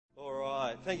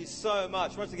Thank you so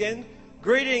much. Once again,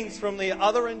 greetings from the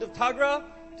other end of Tuggerah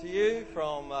to you,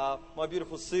 from my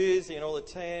beautiful Susie and all the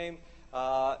team.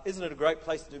 Isn't it a great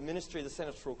place to do ministry, the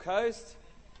Central Coast?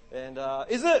 And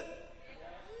is it?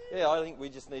 Yeah, I think we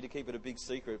just need to keep it a big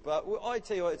secret. But I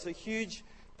tell you what, it's a huge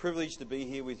privilege to be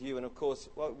here with you. And of course,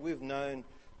 we've known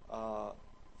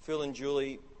Phil and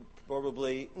Julie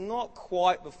probably not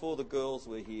quite before the girls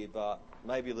were here, but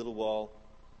maybe a little while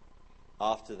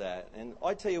after that. And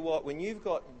I tell you what, when you've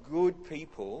got good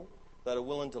people that are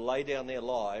willing to lay down their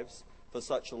lives for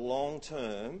such a long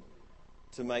term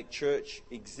to make church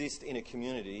exist in a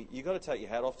community, you've got to take your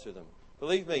hat off to them.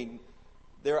 Believe me,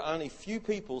 there are only few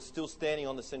people still standing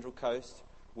on the Central Coast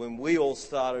when we all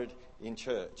started in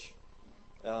church.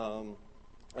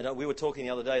 We were talking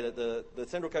the other day that the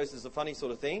Central Coast is a funny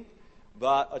sort of thing,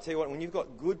 but I tell you what, when you've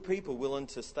got good people willing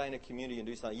to stay in a community and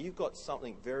do something, you've got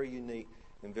something very unique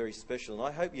and very special. And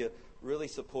I hope you really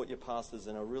support your pastors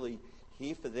and are really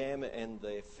here for them and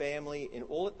their family in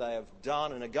all that they have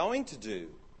done and are going to do.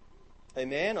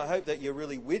 Amen. I hope that you're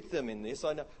really with them in this.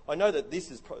 I know that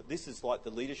this is like the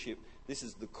leadership. This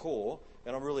is the core,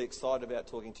 and I'm really excited about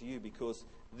talking to you because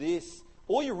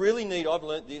all you really need, I've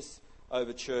learnt this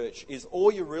over church, is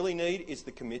all you really need is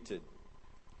the committed.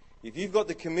 If you've got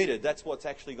the committed, that's what's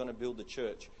actually going to build the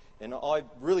church. And I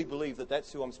really believe that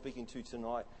that's who I'm speaking to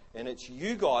tonight. And it's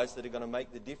you guys that are going to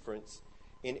make the difference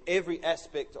in every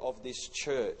aspect of this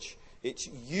church. It's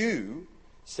you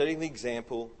setting the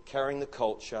example, carrying the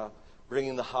culture,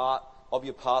 bringing the heart of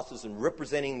your pastors and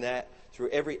representing that through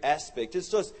every aspect. It's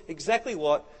just exactly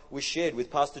what we shared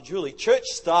with Pastor Julie. Church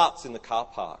starts in the car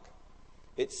park.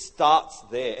 It starts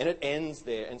there and it ends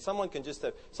there. And something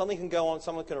can go on,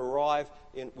 someone can arrive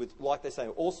with, like they're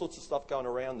saying, all sorts of stuff going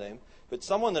around them. But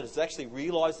someone that actually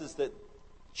realises that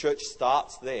church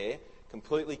starts there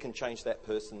completely can change that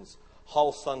person's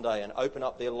whole Sunday and open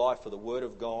up their life for the Word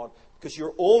of God. Because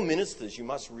you're all ministers, you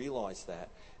must realise that.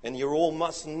 And you all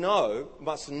must know,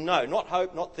 not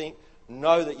hope, not think,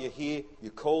 know that you're here,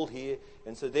 you're called here.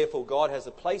 And so therefore God has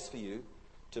a place for you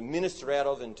to minister out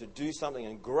of and to do something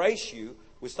and grace you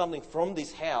with something from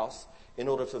this house in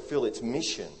order to fulfill its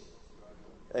mission.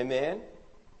 Amen?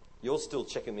 You're still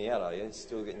checking me out, are you?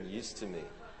 Still getting used to me.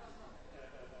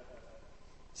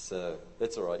 So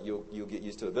that's all right. You'll get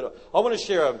used to it. But I want to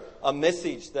share a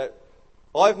message that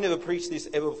I've never preached this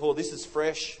ever before. This is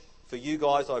fresh for you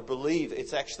guys. I believe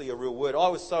it's actually a real word. I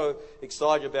was so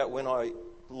excited about when the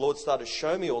Lord started to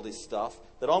show me all this stuff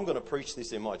that I'm going to preach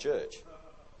this in my church.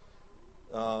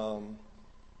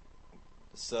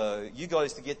 So you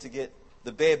guys get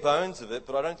the bare bones of it,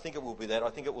 but I don't think it will be that. I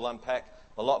think it will unpack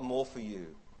a lot more for you.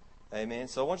 Amen.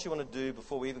 So what you want to do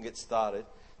before we even get started,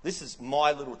 this is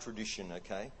my little tradition,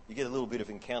 okay? You get a little bit of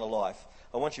encounter life.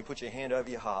 I want you to put your hand over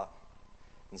your heart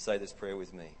and say this prayer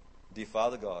with me. Dear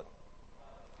Father God,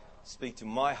 speak to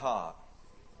my heart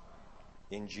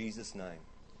in Jesus' name.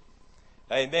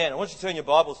 Amen. I want you to turn your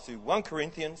Bibles to 1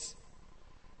 Corinthians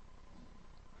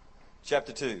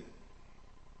chapter 2.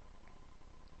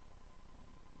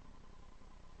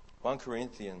 1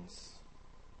 Corinthians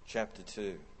chapter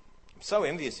 2. I'm so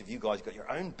envious of you guys. You've got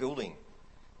your own building.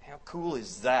 How cool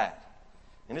is that?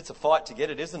 And it's a fight to get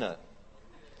it, isn't it?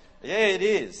 Yeah, it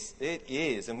is. It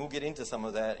is. And we'll get into some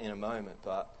of that in a moment.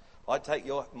 But I take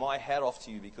my hat off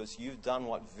to you because you've done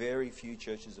what very few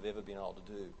churches have ever been able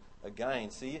to do.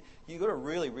 Again, see, you've got to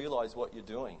really realise what you're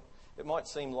doing. It might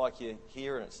seem like you're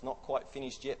here and it's not quite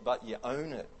finished yet, but you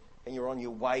own it and you're on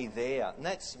your way there. And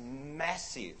that's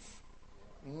massive.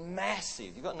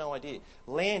 Massive. You've got no idea.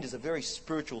 Land is a very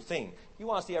spiritual thing.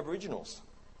 You ask the Aboriginals.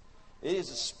 It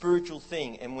is a spiritual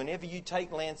thing. And whenever you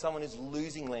take land, someone is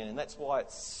losing land. And that's why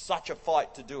it's such a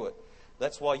fight to do it.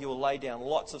 That's why you'll lay down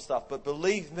lots of stuff. But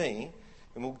believe me,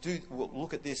 and we'll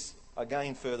look at this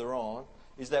again further on,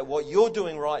 is that what you're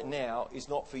doing right now is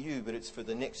not for you, but it's for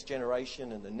the next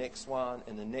generation and the next one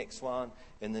and the next one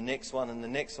and the next one and the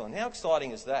next one. How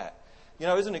exciting is that? You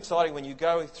know, isn't it exciting when you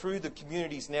go through the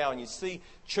communities now and you see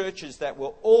churches that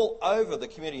were all over the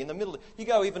community in the middle? You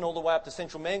go even all the way up to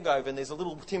Central Mangrove and there's a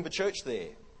little timber church there.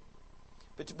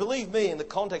 But to believe me, in the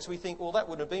context, we think, well, that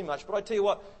wouldn't have been much. But I tell you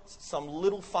what, some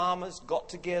little farmers got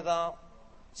together,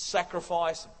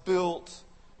 sacrificed, built,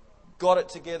 got it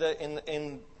together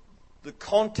in the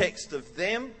context of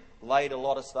them, laid a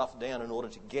lot of stuff down in order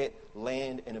to get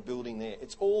land and a building there.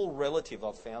 It's all relative,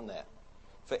 I've found that.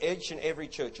 For each and every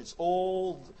church, it's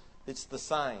the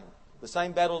same. The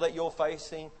same battle that you're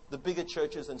facing, the bigger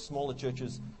churches and smaller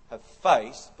churches have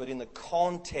faced, but in the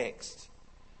context,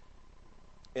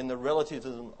 in the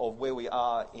relativism of where we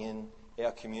are in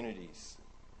our communities.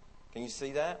 Can you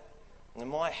see that? And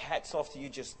my hat's off to you.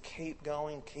 Just keep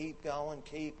going, keep going,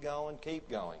 keep going, keep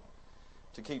going.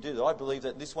 To keep doing that. I believe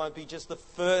that this won't be just the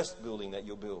first building that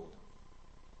you'll build.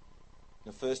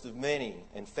 The first of many,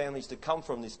 and families to come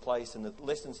from this place, and the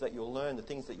lessons that you'll learn, the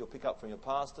things that you'll pick up from your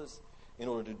pastors in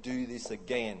order to do this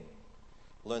again.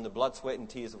 Learn the blood, sweat and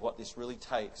tears of what this really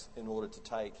takes in order to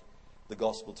take the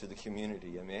gospel to the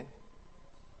community. Amen?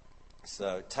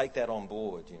 So take that on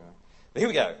board, you know. But here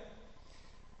we go.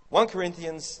 1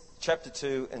 Corinthians chapter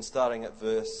 2 and starting at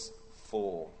verse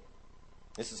 4.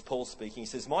 This is Paul speaking. He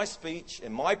says, "My speech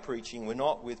and my preaching were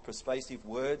not with persuasive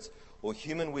words or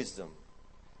human wisdom,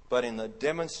 but in the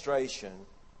demonstration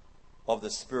of the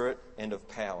Spirit and of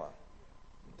power.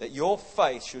 That your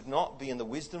faith should not be in the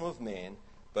wisdom of man,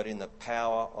 but in the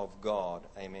power of God."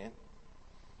 Amen.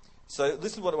 So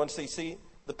this is what I want to see. See,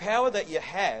 the power that you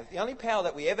have, the only power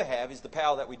that we ever have is the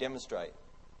power that we demonstrate.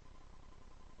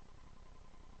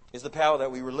 Is the power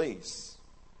that we release.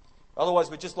 Otherwise,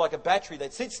 we're just like a battery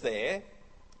that sits there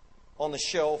on the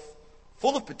shelf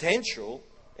full of potential.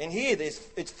 And here,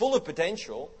 it's full of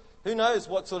potential. Who knows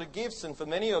what sort of gifts, and for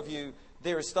many of you,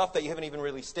 there is stuff that you haven't even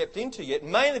really stepped into yet,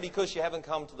 mainly because you haven't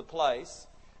come to the place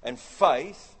and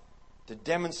faith to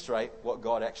demonstrate what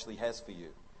God actually has for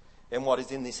you and what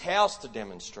is in this house to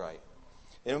demonstrate.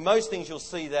 And in most things you'll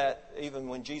see that even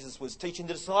when Jesus was teaching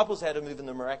the disciples how to move in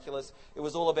the miraculous, it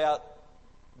was all about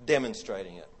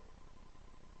demonstrating it.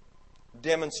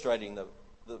 Demonstrating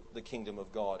the kingdom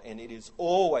of God. And it is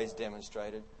always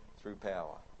demonstrated through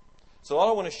power. So what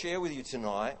I want to share with you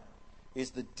tonight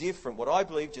is what I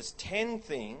believe, just 10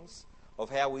 things of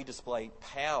how we display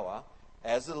power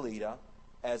as a leader,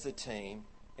 as a team,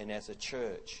 and as a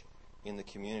church in the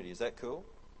community. Is that cool?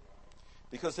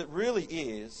 Because it really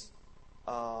is,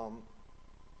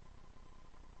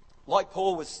 like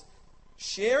Paul was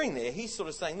sharing there, he's sort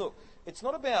of saying, look, it's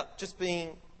not about just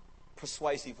being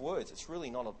persuasive words. It's really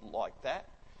not like that.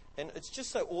 And it's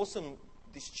just so awesome,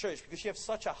 this church, because you have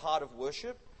such a heart of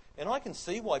worship. And I can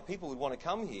see why people would want to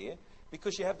come here,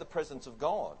 because you have the presence of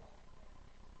God.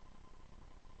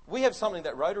 We have something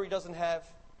that Rotary doesn't have,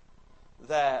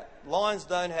 that Lions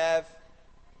don't have.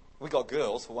 We've got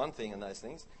girls, for one thing, and those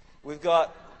things. We've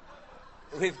got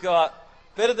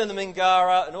better than the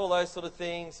Mingara and all those sort of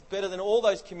things, better than all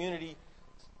those community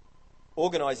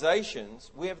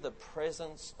organisations. We have the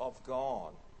presence of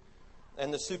God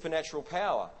and the supernatural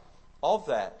power of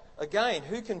that. Again,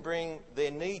 who can bring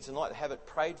their needs and like have it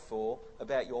prayed for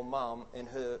about your mum and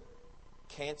her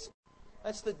cancer?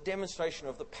 That's the demonstration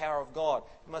of the power of God.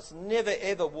 You must never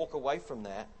ever walk away from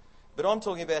that. But I'm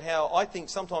talking about how I think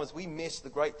sometimes we miss the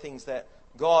great things that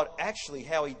God actually,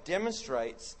 how He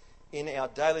demonstrates in our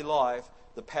daily life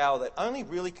the power that only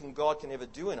really God can ever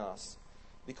do in us.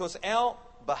 Because our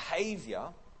behaviour,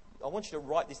 I want you to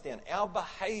write this down, our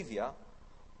behaviour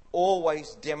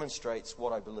always demonstrates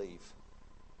what I believe.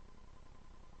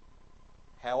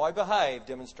 How I behave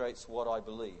demonstrates what I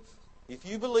believe. If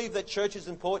you believe that church is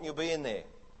important, you'll be in there.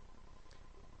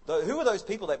 Who are those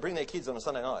people that bring their kids on a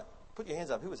Sunday night? Put your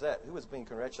hands up. Who was that? Who was being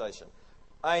congratulation?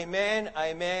 Amen,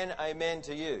 amen, amen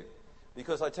to you.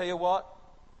 Because I tell you what,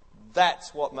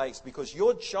 that's what makes, because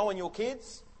you're showing your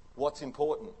kids what's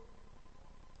important.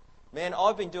 Man,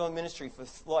 I've been doing ministry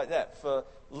for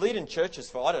leading churches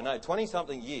for,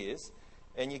 20-something years.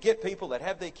 And you get people that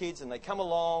have their kids and they come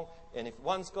along, and if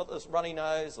one's got this runny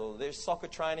nose or there's soccer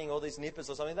training or there's nippers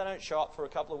or something, they don't show up for a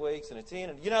couple of weeks and it's in.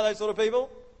 And you know those sort of people?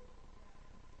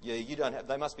 Yeah, you don't have.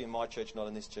 They must be in my church, not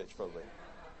in this church, probably.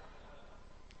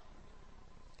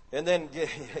 And then,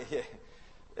 yeah.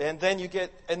 And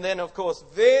then of course,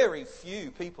 very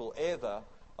few people ever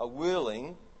are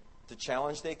willing to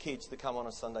challenge their kids to come on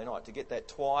a Sunday night, to get that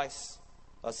twice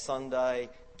a Sunday,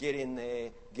 get in there,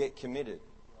 get committed.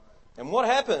 And what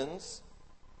happens,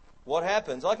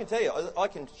 I can tell you, I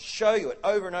can show you it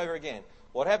over and over again.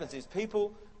 What happens is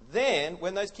people then,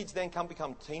 when those kids then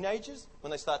become teenagers,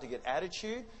 when they start to get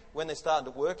attitude, when they're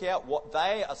starting to work out what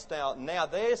they are now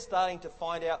they're starting to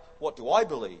find out, what do I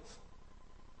believe?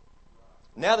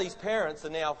 Now these parents are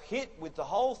now hit with the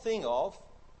whole thing of,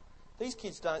 these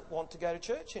kids don't want to go to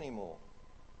church anymore.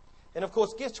 And of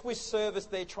course, guess which service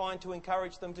they're trying to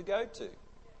encourage them to go to?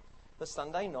 The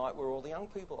Sunday night where all the young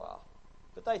people are.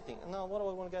 But they think, no, what do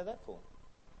I want to go to that for?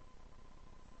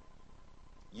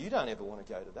 You don't ever want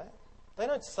to go to that. They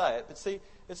don't say it, but see,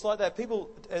 it's like that. People,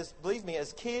 believe me,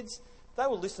 as kids, they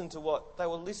will listen to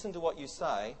what you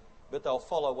say, but they'll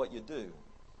follow what you do.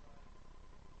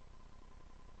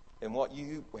 And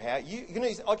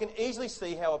I can easily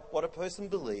see what a person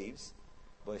believes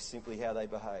by simply how they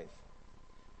behave,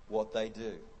 what they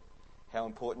do, how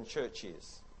important church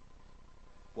is.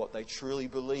 what they truly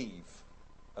believe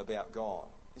about God.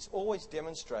 It's always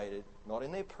demonstrated, not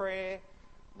in their prayer,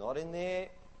 not in their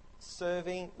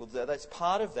serving. Well, that's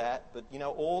part of that, but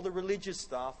all the religious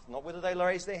stuff, not whether they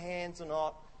raise their hands or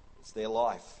not, it's their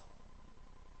life.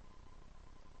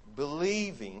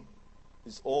 Believing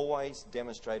is always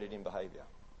demonstrated in behaviour.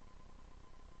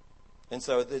 And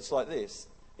so it's like this.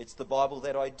 It's the Bible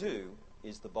that I do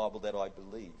is the Bible that I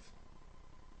believe.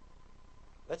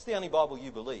 That's the only Bible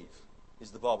you believe,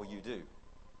 is the Bible you do.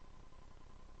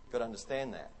 You've got to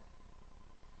understand that.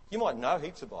 You might know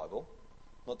heaps of Bible.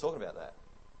 I'm not talking about that.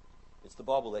 It's the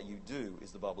Bible that you do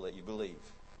is the Bible that you believe.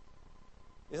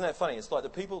 Isn't that funny? It's like the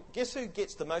people... Guess who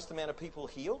gets the most amount of people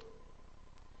healed?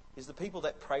 Is the people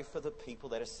that pray for the people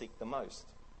that are sick the most.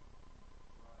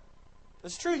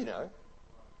 It's true,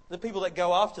 The people that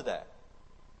go after that.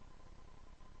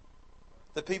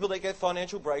 The people that get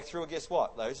financial breakthrough, guess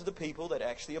what? Those are the people that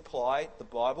actually apply the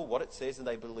Bible, what it says, and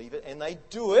they believe it, and they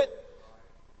do it,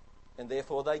 and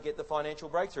therefore they get the financial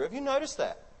breakthrough. Have you noticed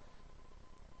that?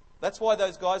 That's why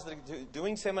those guys that are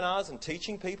doing seminars and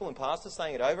teaching people and pastors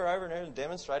saying it over and over and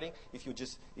demonstrating, if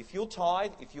you'll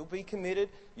tithe, if you'll be committed,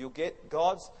 you'll get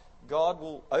God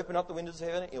will open up the windows of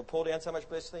heaven, He'll pour down so much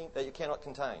blessing that you cannot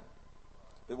contain.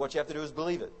 But what you have to do is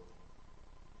believe it.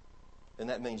 And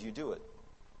that means you do it.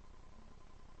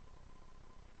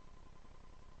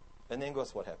 And then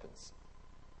guess what happens?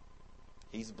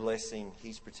 His blessing,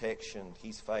 His protection,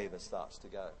 His favour starts to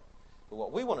go. But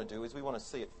what we want to do is we want to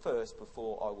see it first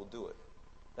before I will do it.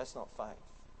 That's not faith.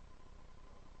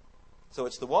 So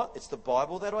it's the what? It's the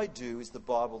Bible that I do is the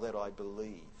Bible that I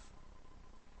believe.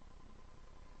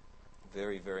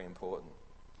 Very, very important.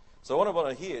 So what I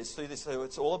want to hear is see this. So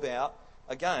it's all about,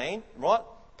 again, right?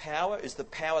 Power is the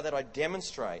power that I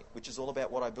demonstrate, which is all about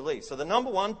what I believe. So the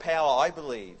number one power I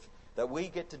believe that we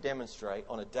get to demonstrate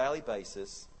on a daily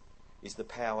basis is the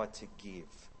power to give.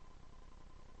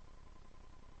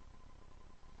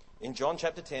 In John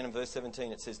chapter 10 and verse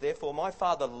 17 it says, "Therefore my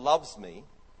Father loves me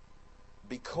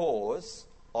because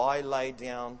I lay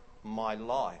down my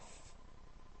life.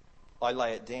 I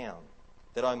lay it down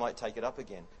that I might take it up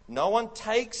again. No one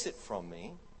takes it from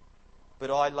me, but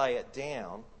I lay it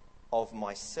down of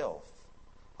myself."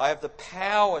 I have the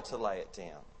power to lay it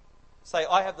down. Say,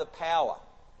 I have the power.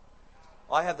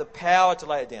 I have the power to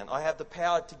lay it down. I have the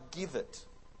power to give it.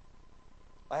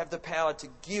 I have the power to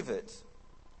give it.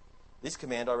 This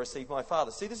command I received my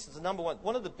Father. See, this is the number one.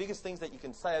 One of the biggest things that you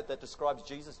can say that describes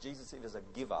Jesus. Jesus is a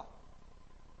giver.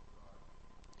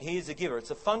 He is a giver.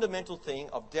 It's a fundamental thing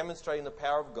of demonstrating the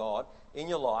power of God in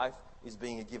your life is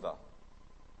being a giver.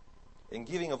 And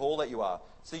giving of all that you are.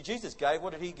 See, Jesus gave,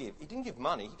 what did He give? He didn't give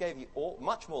money. He gave you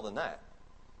much more than that.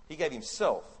 He gave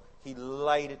Himself. He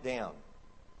laid it down.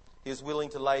 He was willing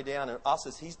to lay down, and us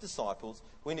as His disciples,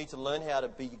 we need to learn how to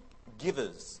be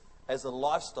givers as a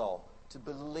lifestyle, to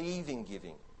believe in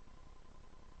giving.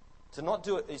 To not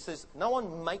do it, He says, no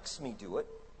one makes me do it.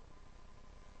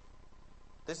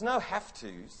 There's no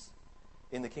have-tos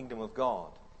in the kingdom of God.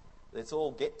 It's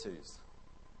all get-tos.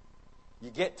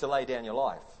 You get to lay down your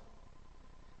life.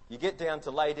 You get down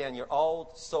to lay down your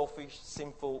old, selfish,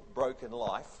 sinful, broken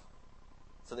life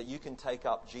so that you can take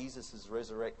up Jesus'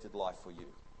 resurrected life for you.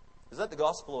 Is that the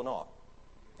gospel or not?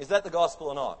 Is that the gospel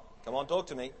or not? Come on, talk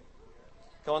to me.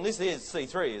 Come on, this is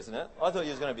C3, isn't it? I thought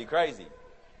you was going to be crazy.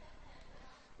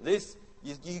 This,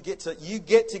 you get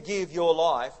to give your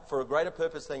life for a greater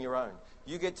purpose than your own.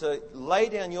 You get to lay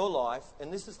down your life,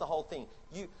 and this is the whole thing.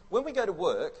 When we go to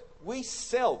work, we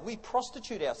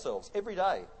prostitute ourselves every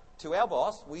day to our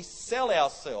boss. We sell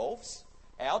ourselves,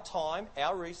 our time,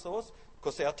 our resource,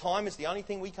 because our time is the only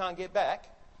thing we can't get back.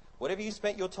 Whatever you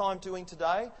spent your time doing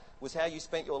today was how you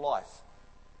spent your life.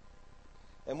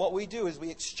 And what we do is we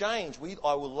exchange.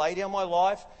 I will lay down my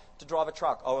life to drive a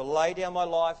truck. I will lay down my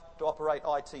life to operate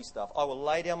IT stuff. I will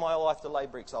lay down my life to lay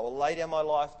bricks. I will lay down my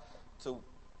life to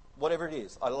whatever it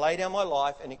is. I lay down my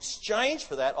life, and in exchange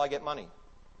for that, I get money.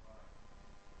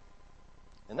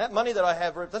 And that money that I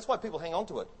have, that's why people hang on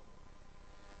to it.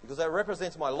 Because that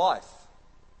represents my life.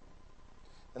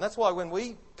 And that's why when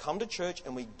we come to church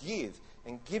and we give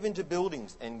into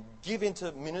buildings and give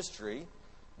into ministry,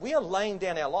 we are laying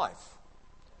down our life.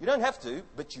 You don't have to,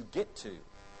 but you get to.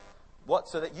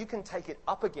 So that you can take it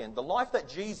up again. The life that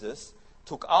Jesus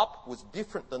took up was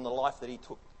different than the life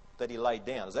that he laid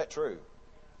down. Is that true?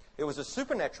 It was a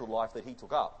supernatural life that He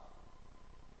took up.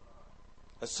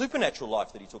 A supernatural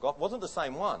life that He took up wasn't the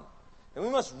same one. And we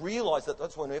must realise that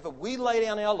that's whenever we lay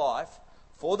down our life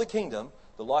for the kingdom,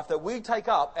 the life that we take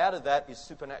up out of that is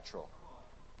supernatural.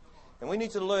 And we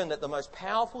need to learn that the most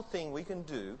powerful thing we can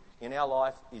do in our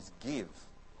life is give.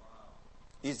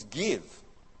 Is give.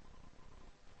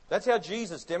 That's how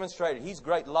Jesus demonstrated his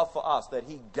great love for us, that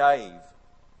he gave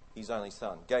his only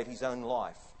son, gave his own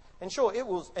life. And sure, it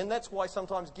was, and that's why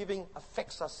sometimes giving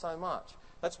affects us so much.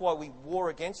 That's why we war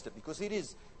against it, because it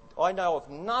is, I know of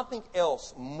nothing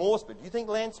else more spiritual. You think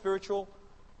land's spiritual?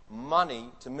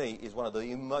 Money, to me, is one of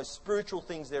the most spiritual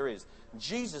things there is.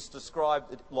 Jesus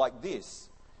described it like this,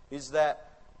 is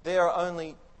that there are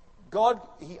only, God,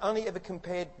 he only ever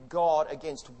compared God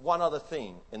against one other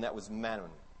thing, and that was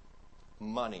mammon.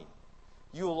 Money.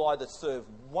 You will either serve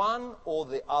one or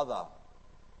the other.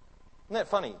 Isn't that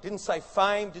funny? Didn't say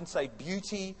fame, didn't say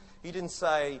beauty, he didn't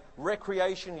say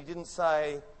recreation, he didn't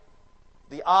say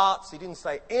the arts, he didn't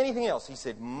say anything else. He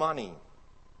said money.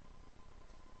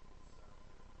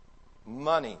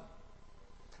 Money.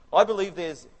 I believe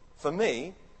there's, for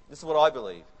me, this is what I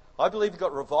believe. I believe you've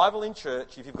got revival in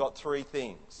church if you've got three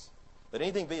things. That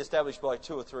anything be established by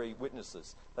 2 or 3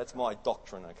 witnesses. That's my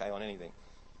doctrine, okay, on anything.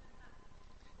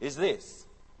 Is this.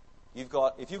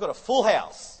 If you've got a full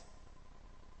house,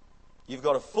 you've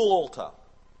got a full altar,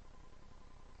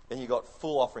 and you've got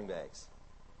full offering bags.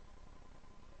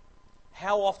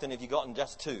 How often have you gotten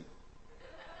just 2?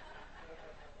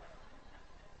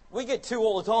 We get 2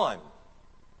 all the time.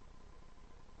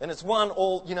 And it's one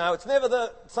all, it's never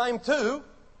the same 2.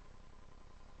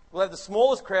 We'll have the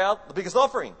smallest crowd, the biggest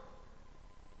offering.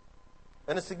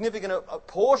 And a significant a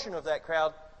portion of that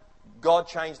crowd, God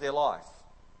changed their life.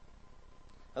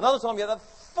 Another time you have a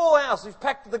full house who's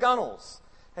packed to the gunnels.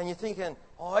 And you're thinking,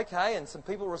 oh, okay, and some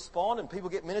people respond and people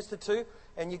get ministered to.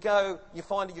 And you go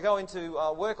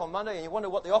into work on Monday and you wonder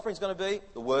what the offering's going to be.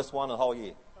 The worst one of the whole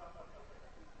year.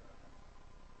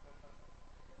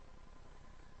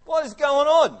 What is going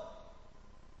on?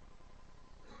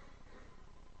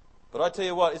 But I tell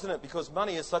you what, isn't it? Because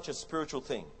money is such a spiritual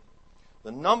thing.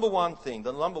 The number one thing,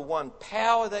 the number one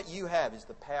power that you have is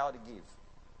the power to give.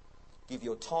 Give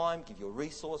your time, give your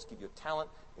resource, give your talent,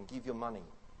 and give your money.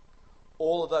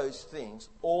 All of those things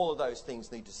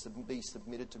need to be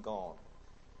submitted to God.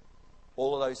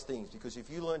 All of those things. Because if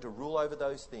you learn to rule over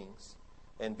those things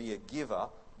and be a giver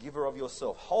of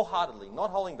yourself, wholeheartedly, not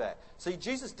holding back. See,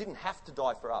 Jesus didn't have to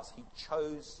die for us. He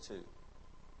chose to.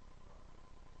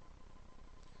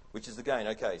 Which is, again,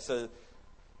 okay, so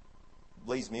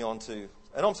leads me on to,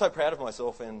 and I'm so proud of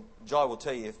myself, and Jai will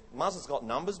tell you, if Muzz has got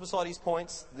numbers beside his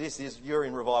points, you're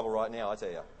in revival right now, I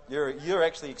tell you. You're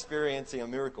actually experiencing a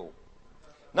miracle.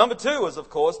 Number 2 is, of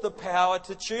course, the power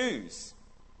to choose.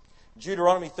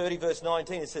 Deuteronomy 30 verse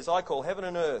 19, it says, I call heaven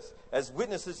and earth as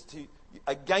witnesses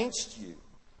against you,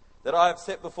 that I have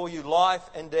set before you life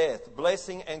and death,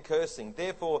 blessing and cursing.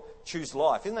 Therefore, choose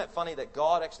life. Isn't that funny that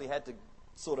God actually had to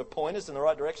sort of point us in the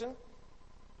right direction?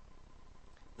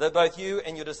 That both you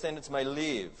and your descendants may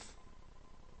live.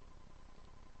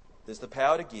 There's the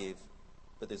power to give,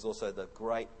 but there's also the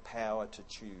great power to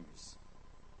choose.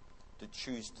 To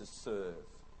choose to serve.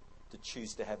 To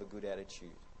choose to have a good attitude.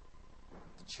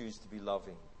 To choose to be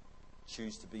loving.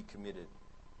 Choose to be committed.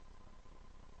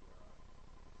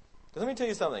 Let me tell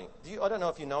you something. I don't know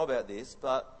if you know about this,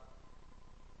 but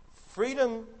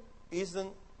freedom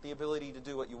isn't the ability to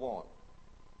do what you want.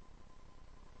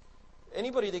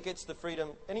 Anybody that gets the freedom,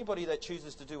 anybody that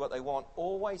chooses to do what they want,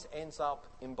 always ends up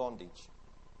in bondage.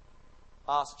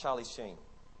 Ask Charlie Sheen.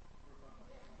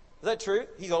 Is that true?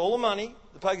 He got all the money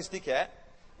to poke a stick at,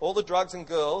 all the drugs and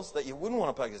girls that you wouldn't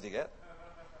want to poke a stick at.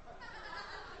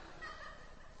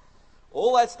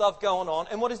 All that stuff going on,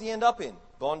 and what does he end up in?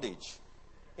 Bondage.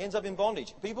 He ends up in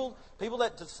bondage. People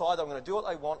that decide I'm going to do what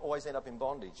they want always end up in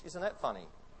bondage. Isn't that funny?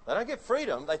 They don't get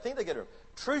freedom, they think they get it.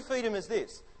 True freedom is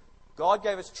this. God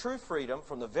gave us true freedom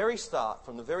from the very start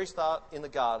in the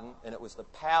garden, and it was the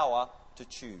power to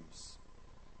choose.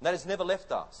 And that has never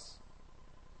left us.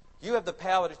 You have the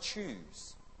power to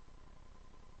choose.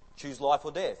 Choose life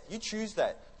or death. You choose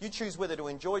that. You choose whether to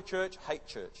enjoy church, hate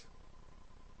church.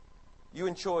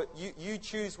 You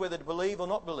choose whether to believe or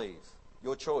not believe.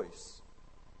 Your choice.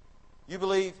 You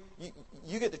believe,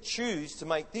 you get to choose to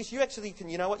make this. You actually can,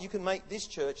 you know what? You can make this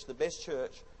church the best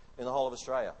church in the whole of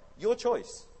Australia. Your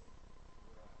choice.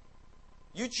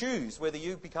 You choose whether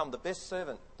you become the best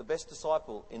servant, the best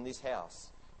disciple in this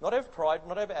house. Not out of pride,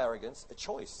 not out of arrogance, a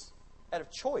choice. Out of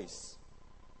choice.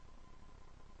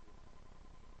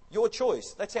 Your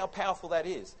choice. That's how powerful that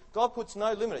is. God puts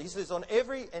no limit. He says on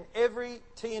every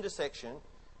T intersection,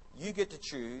 you get to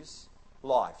choose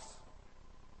life.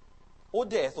 Or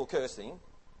death or cursing.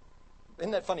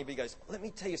 Isn't that funny? But he goes, let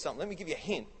me tell you something. Let me give you a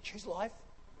hint. Choose life.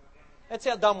 That's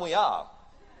how dumb we are.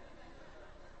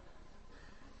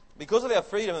 Because of our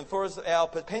freedom and for our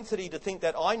propensity to think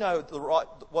that I know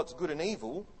what's good and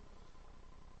evil,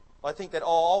 I think that,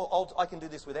 I can do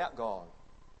this without God.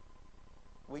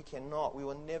 We cannot. We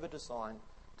were never designed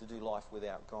to do life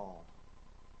without God,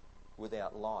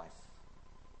 without life.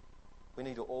 We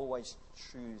need to always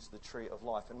choose the tree of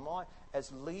life. And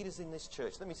as leaders in this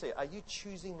church, let me say, are you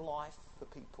choosing life for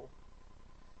people?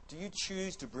 Do you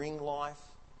choose to bring life?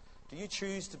 Do you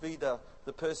choose to be the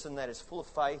person that is full of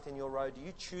faith in your road? Do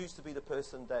you choose to be the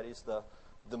person that is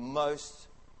the most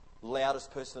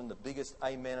loudest person, the biggest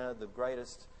amener, the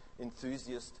greatest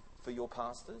enthusiast for your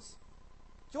pastors?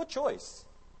 It's your choice.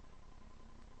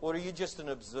 Or are you just an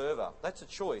observer? That's a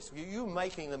choice. You're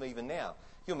making them even now.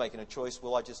 You're making a choice.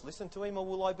 Will I just listen to him or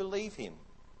will I believe him?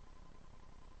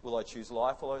 Will I choose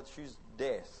life or will I choose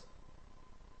death?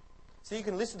 So you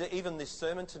can listen to even this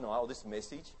sermon tonight or this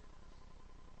message,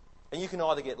 and you can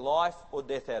either get life or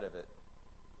death out of it.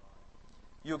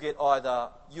 You'll get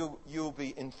you'll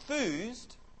be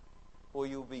enthused or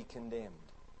you'll be condemned.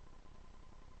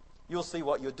 You'll see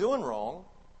what you're doing wrong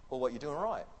or what you're doing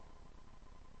right.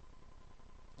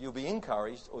 You'll be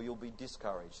encouraged or you'll be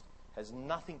discouraged. Has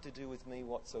nothing to do with me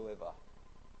whatsoever.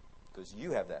 Because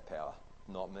you have that power,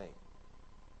 not me.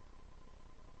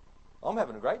 I'm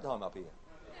having a great time up here.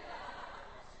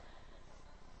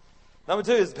 Number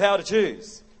 2 is the power to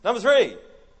choose. Number 3,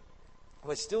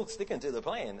 we're still sticking to the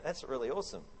plan. That's really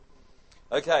awesome.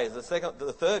 Okay, the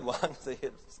third one,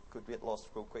 it could get lost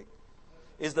real quick,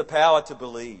 is the power to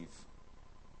believe.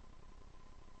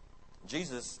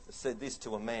 Jesus said this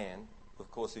to a man,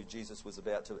 of course, who Jesus was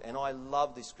about to, and I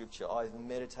love this scripture. I've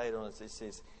meditated on it. It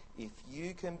says, if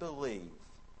you can believe,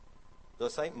 they'll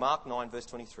say Mark 9 verse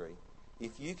 23,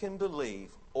 if you can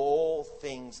believe, all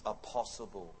things are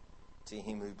possible to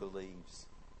him who believes.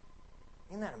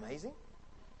 Isn't that amazing?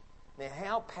 Now,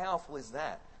 how powerful is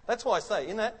that? That's why I say,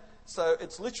 isn't that? So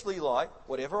it's literally like,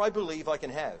 whatever I believe I can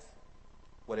have.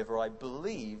 Whatever I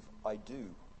believe, I do.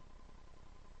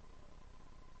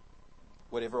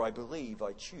 Whatever I believe,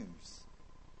 I choose.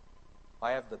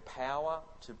 I have the power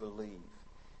to believe.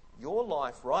 Your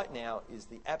life right now is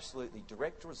the absolutely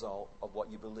direct result of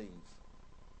what you believe.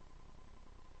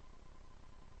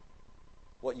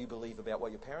 What you believe about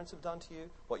what your parents have done to you,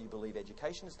 what you believe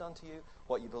education has done to you,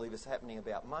 what you believe is happening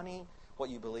about money,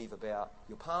 what you believe about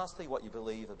your pastor, what you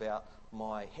believe about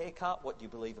my haircut, what you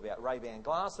believe about Ray-Ban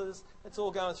glasses. It's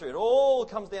all going through. It all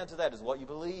comes down to that, is what you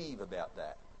believe about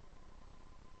that.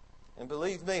 And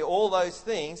believe me, all those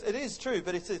things, it is true,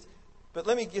 but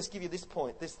let me just give you this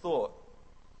point, this thought.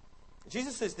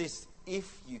 Jesus says this,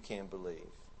 if you can believe.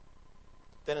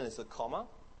 Then there's a comma,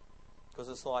 because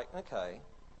it's like, okay.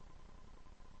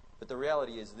 But the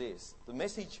reality is this. The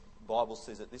Message Bible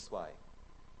says it this way.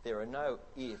 There are no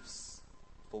ifs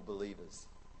for believers.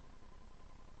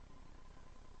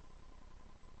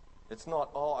 It's not,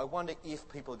 I wonder if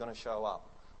people are going to show up.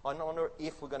 I wonder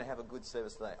if we're going to have a good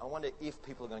service today. I wonder if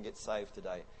people are going to get saved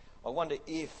today. I wonder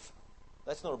if.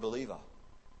 That's not a believer.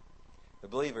 The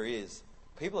believer is,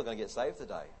 people are going to get saved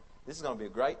today. This is going to be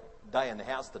a great day in the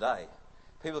house today.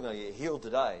 People are going to get healed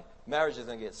today. Marriage is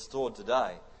going to get restored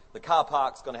today. The car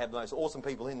park's going to have the most awesome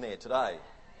people in there today.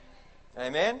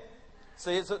 Amen?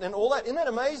 See, and all that, isn't that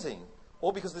amazing?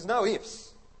 All because there's no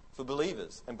ifs for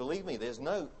believers. And believe me, there's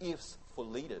no ifs for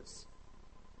leaders.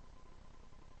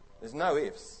 There's no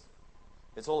ifs.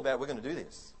 It's all about, we're going to do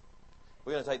this.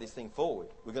 We're going to take this thing forward.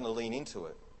 We're going to lean into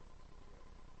it.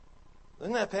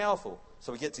 Isn't that powerful?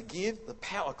 So we get to give the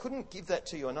power. I couldn't give that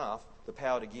to you enough, the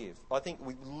power to give. I think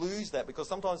we lose that because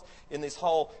sometimes in this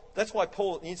whole... That's why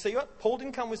Paul... You see what? Paul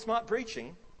didn't come with smart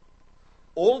preaching.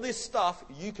 All of this stuff,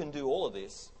 you can do all of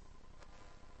this.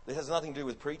 It has nothing to do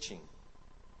with preaching.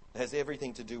 It has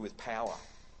everything to do with power.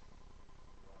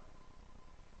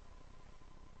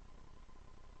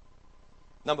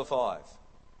 Number 4.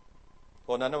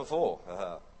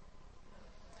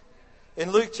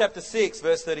 In Luke chapter 6,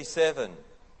 verse 37.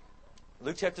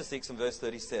 Luke chapter 6 and verse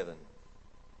 37.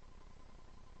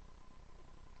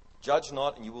 Judge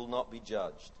not, and you will not be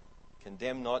judged.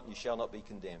 Condemn not, and you shall not be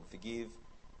condemned. Forgive,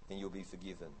 and you'll be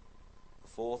forgiven. The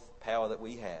fourth power that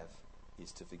we have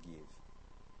is to forgive.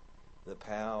 The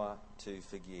power to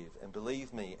forgive. And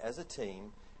believe me, as a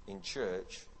team in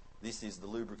church, this is the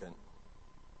lubricant.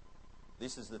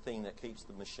 This is the thing that keeps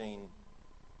the machine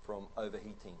from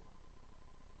overheating.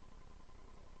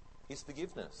 Is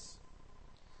forgiveness.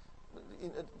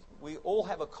 We all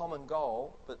have a common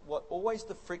goal, but what always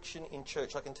the friction in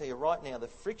church, I can tell you right now, the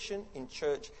friction in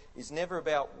church is never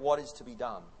about what is to be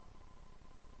done.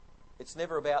 It's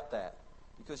never about that.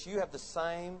 Because you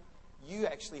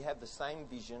actually have the same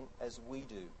vision as we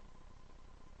do.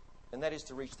 And that is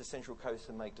to reach the Central Coast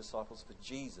and make disciples for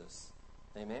Jesus.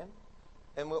 Amen?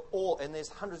 And there's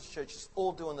hundreds of churches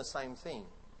all doing the same thing.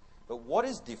 But what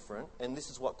is different, and this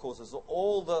is what causes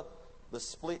all the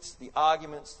splits, the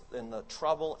arguments, and the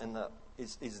trouble, and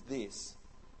is this.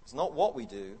 It's not what we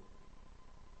do,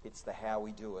 it's the how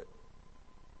we do it.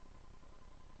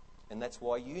 And that's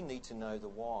why you need to know the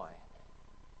why.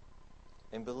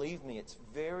 And believe me, it's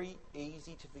very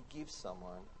easy to forgive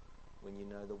someone when you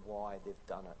know the why they've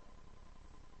done it.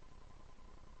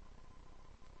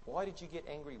 Why did you get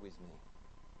angry with me?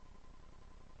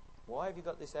 Why have you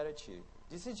got this attitude?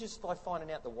 This is just by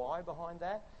finding out the why behind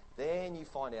that. Then you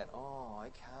find out, oh,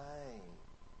 okay,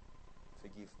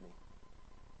 forgive me.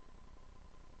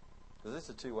 Because this is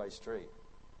a two-way street.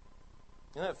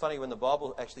 Isn't it funny when the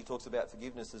Bible actually talks about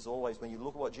forgiveness, as always, when you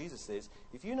look at what Jesus says,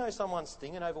 if you know someone's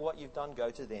stinging over what you've done, go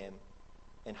to them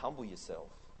and humble yourself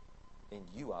and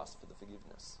you ask for the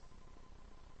forgiveness.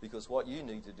 Because what you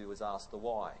need to do is ask the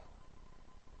why.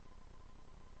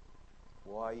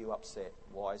 Why are you upset?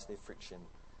 Why is there friction?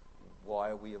 Why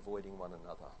are we avoiding one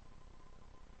another?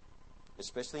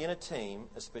 Especially in a team,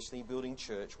 especially building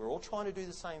church, we're all trying to do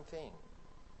the same thing.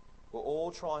 We're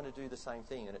all trying to do the same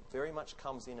thing, and it very much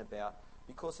comes in about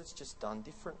because it's just done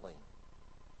differently.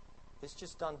 It's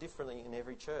just done differently in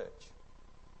every church.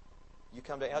 You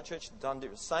come to our church, done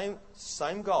different.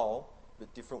 Same goal,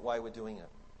 but different way we're doing it.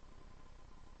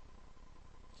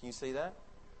 Can you see that?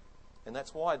 And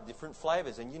that's why different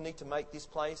flavours. And you need to make this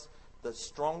place the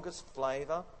strongest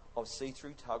flavour of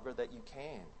see-through Tuggerah that you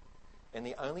can. And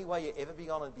the only way you're ever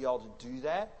going to be able to do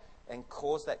that and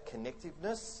cause that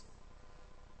connectiveness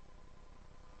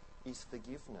is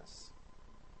forgiveness.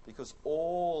 Because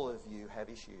all of you have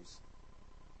issues.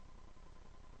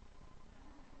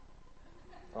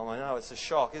 Oh, I know, it's a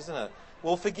shock, isn't it?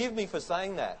 Well, forgive me for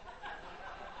saying that.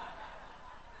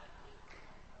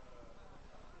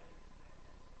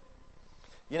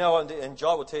 You know, and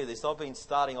Jai will tell you this, I've been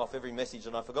starting off every message,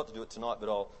 and I forgot to do it tonight,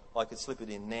 but I could slip it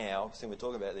in now, since we're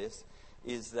talking about this,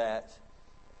 is that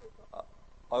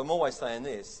I'm always saying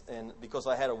this, and because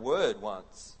I had a word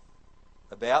once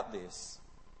about this,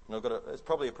 and it's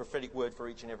probably a prophetic word for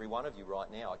each and every one of you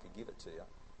right now, I could give it to you,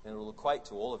 and it will equate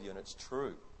to all of you, and it's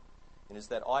true, and it's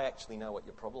that I actually know what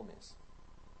your problem is.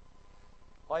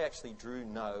 I actually, Drew,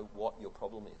 know what your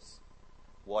problem is.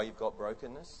 Why you've got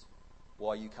brokenness,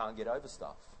 why you can't get over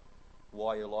stuff,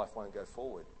 why your life won't go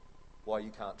forward, why you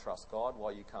can't trust God,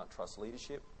 why you can't trust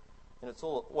leadership. And it's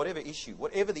all, whatever the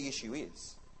issue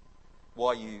is,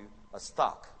 why you are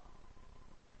stuck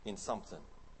in something.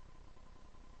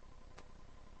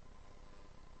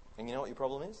 And you know what your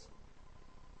problem is?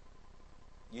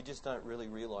 You just don't really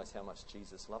realise how much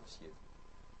Jesus loves you.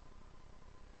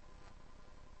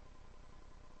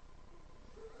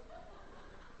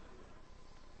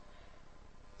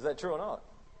 Is that true or not?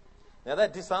 Now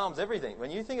that disarms everything.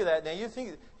 When you think of that, now you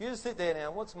just sit there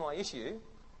now, what's my issue?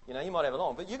 You know, you might have it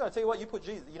on. But you've got to tell you what, you put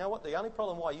Jesus, you know what, the only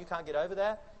problem why you can't get over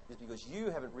that is because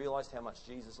you haven't realised how much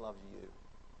Jesus loves you.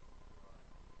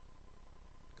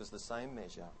 Because the same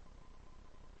measure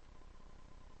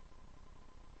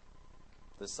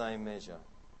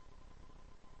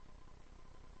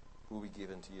will be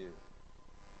given to you.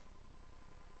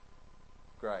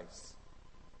 Grace.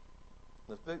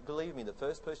 Believe me, the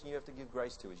first person you have to give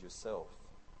grace to is yourself.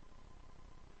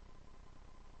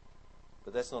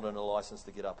 But that's not a license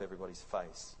to get up everybody's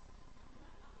face.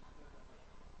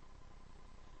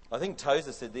 I think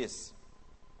Tozer said this.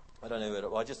 I don't know it,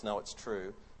 I just know it's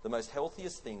true. The most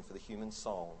healthiest thing for the human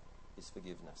soul is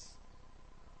forgiveness.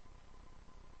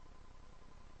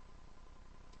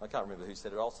 I can't remember who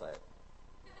said it, I'll say it.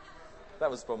 That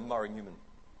was from Murray Newman.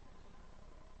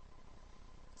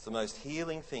 It's the most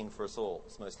healing thing for us all.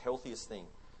 It's the most healthiest thing.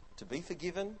 To be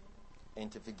forgiven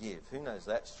and to forgive. Who knows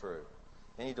that's true?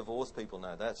 Any divorced people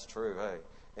know that's true, hey?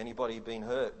 Anybody been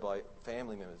hurt by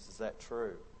family members, is that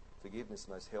true? Forgiveness is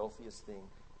the most healthiest thing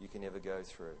you can ever go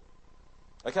through.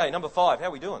 Okay, number 5. How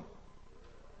are we doing?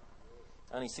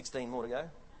 Only 16 more to go.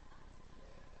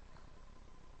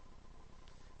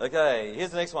 Okay, here's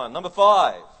the next one. Number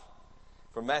 5.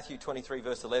 From Matthew 23,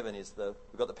 verse 11 is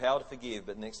we've got the power to forgive,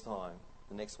 but next time,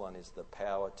 the next one is the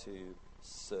power to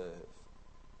serve.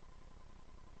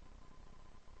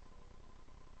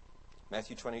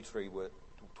 Matthew 23,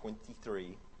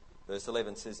 verse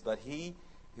 11 says, "But he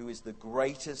who is the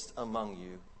greatest among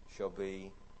you shall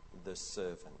be the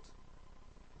servant."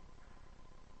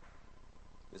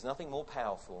 There's nothing more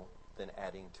powerful than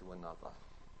adding to another.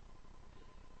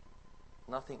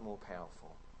 Nothing more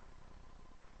powerful.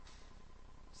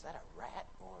 Is that a rat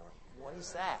or what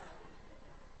is that?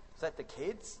 Is that the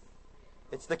kids?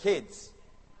 It's the kids.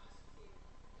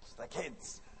 It's the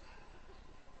kids.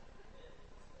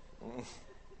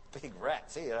 Big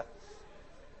rats here.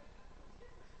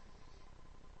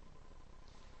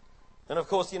 And of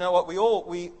course, you know what?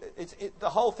 The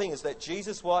whole thing is that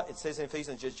Jesus, what? It says in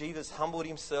Ephesians, Jesus humbled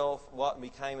himself, what? And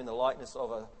became in the likeness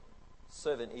of a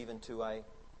servant, even to a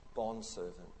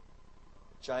bondservant.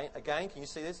 Again, can you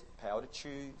see this? Power to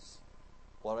choose.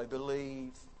 What I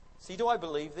believe. See, do I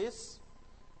believe this?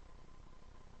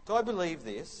 Do I believe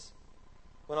this?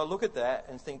 When I look at that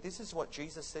and think, this is what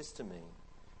Jesus says to me.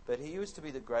 But he who is to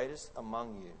be the greatest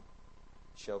among you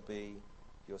shall be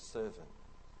your servant.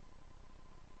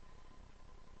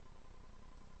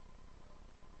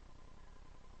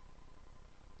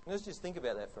 Let's just think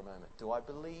about that for a moment. Do I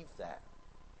believe that?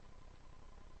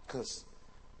 Because,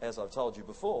 as I've told you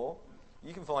before,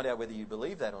 you can find out whether you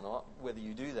believe that or not, whether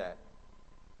you do that.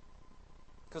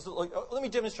 Because let me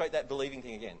demonstrate that believing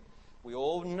thing again. We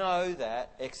all know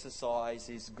that exercise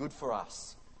is good for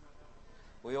us.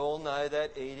 We all know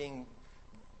that eating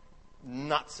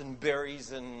nuts and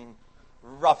berries and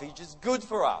roughage is good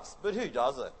for us. But who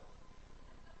does it?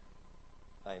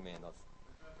 Amen.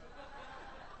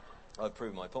 I've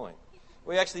proved my point.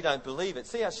 We actually don't believe it.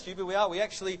 See how stupid we are?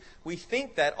 We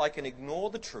think that I can ignore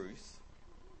the truth,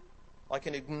 I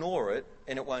can ignore it,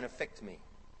 and it won't affect me.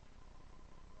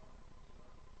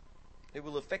 It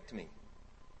will affect me.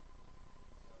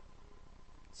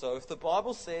 So if the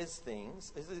Bible says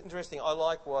things, it's interesting. I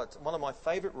like what one of my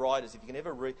favourite writers, if you can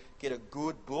ever get a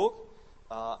good book,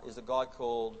 is a guy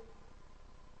called,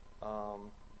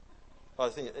 I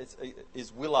think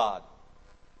is Willard.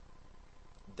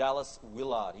 Dallas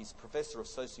Willard. He's professor of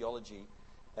sociology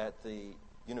at the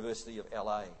University of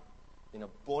LA, a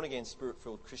born-again,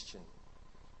 spirit-filled Christian.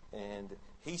 And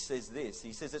he says this.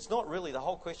 He says, the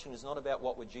whole question is not about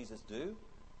what would Jesus do.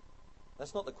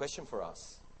 That's not the question for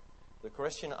us. The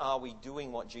question, are we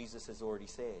doing what Jesus has already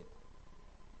said?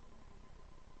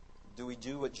 Do we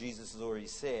do what Jesus has already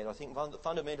said? I think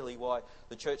fundamentally why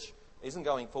the church isn't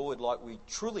going forward like we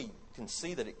truly can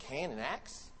see that it can in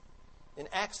Acts. In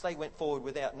Acts, they went forward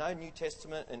without no New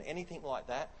Testament and anything like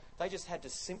that. They just had to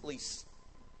simply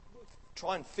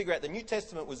try and figure out. The New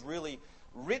Testament was really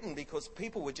written because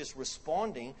people were just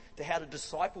responding to how to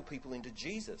disciple people into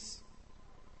Jesus.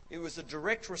 It was a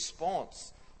direct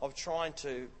response of trying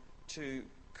to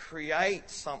create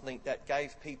something that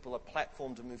gave people a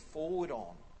platform to move forward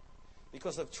on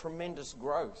because of tremendous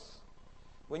growth.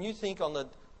 When you think on the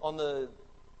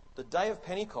day of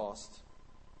Pentecost,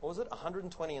 what was it?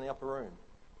 120 in the upper room.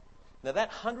 Now that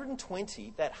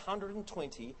 120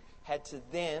 had to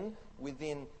then,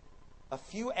 within a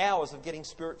few hours of getting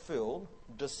Spirit-filled,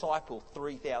 disciple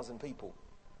 3,000 people.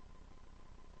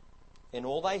 And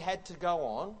all they had to go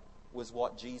on was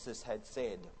what Jesus had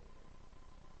said.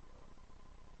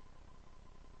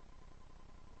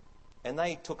 And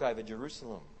they took over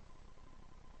Jerusalem.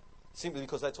 Simply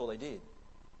because that's all they did.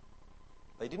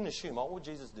 They didn't assume, what would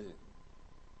Jesus do?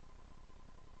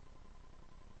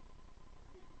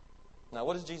 Now,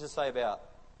 what does Jesus say about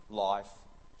life,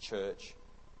 church,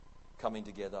 coming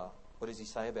together? What does he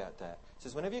say about that? He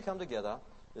says, whenever you come together,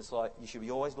 it's like you should be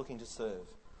always looking to serve.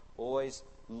 Always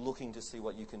looking to see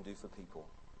what you can do for people.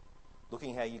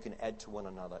 Looking how you can add to one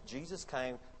another. Jesus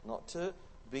came not to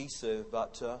be served,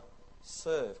 but to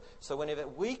serve. So whenever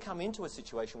we come into a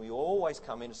situation, we always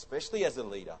come in, especially as a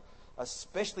leader,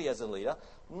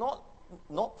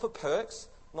 not for perks,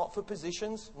 not for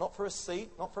positions, not for a seat,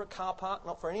 not for a car park,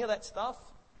 not for any of that stuff.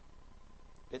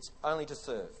 It's only to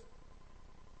serve.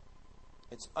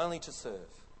 It's only to serve.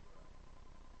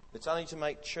 It's only to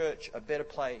make church a better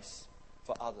place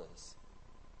for others.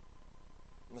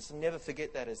 You must never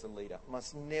forget that as a leader. You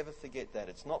must never forget that.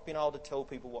 It's not being able to tell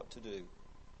people what to do.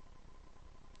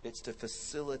 It's to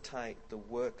facilitate the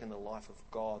work and the life of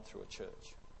God through a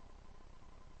church.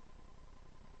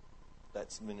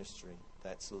 That's ministry.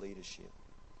 That's leadership.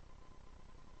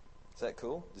 Is that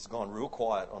cool? It's gone real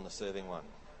quiet on the serving one.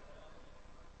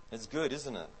 It's good,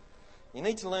 isn't it? You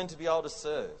need to learn to be able to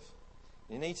serve.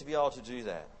 You need to be able to do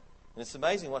that. And it's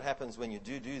amazing what happens when you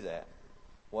do that.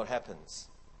 What happens?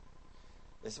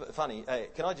 It's funny. Hey,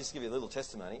 can I just give you a little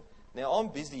testimony? Now, I'm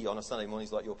busy on a Sunday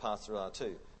mornings like your pastor are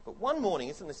too. But one morning,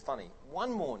 isn't this funny?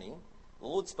 One morning, the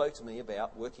Lord spoke to me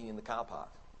about working in the car park.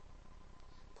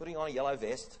 Putting on a yellow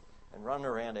vest and running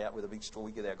around out with a big straw.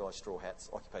 We get our guys straw hats,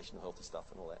 occupational health stuff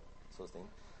and all that sort of thing.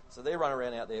 So they're running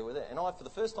around out there with it. And I, for the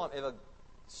first time ever,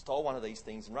 stole one of these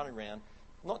things and running around,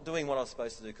 not doing what I was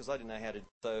supposed to do because I didn't know how to do.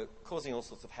 So causing all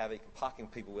sorts of havoc, parking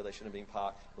people where they shouldn't have been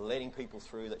parked, letting people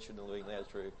through that shouldn't have been allowed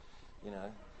through, you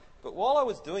know. But while I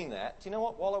was doing that, do you know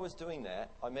what? While I was doing that,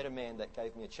 I met a man that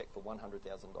gave me a cheque for $100,000.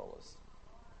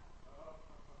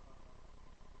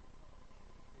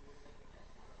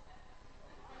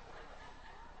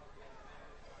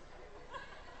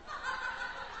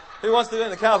 Who wants to be in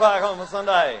the car park on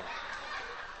Sunday?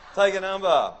 Take a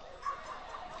number.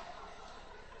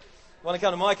 Want to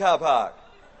come to my car park?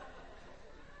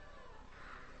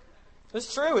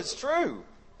 It's true, it's true.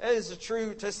 It is a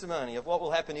true testimony of what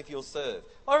will happen if you'll serve.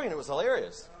 I reckon it was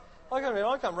hilarious.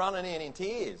 I come running in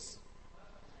tears.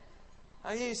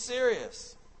 Are you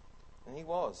serious? And he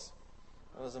was.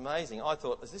 It was amazing. I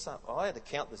thought, I had to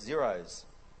count the zeros.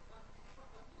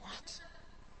 What?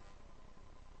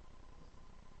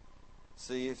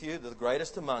 See, if you, the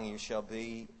greatest among you, shall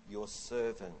be your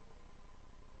servant.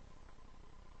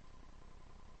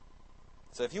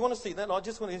 So if you want to see that, I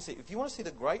just want to see, if you want to see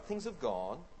the great things of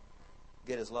God,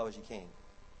 get as low as you can.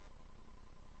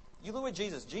 You look at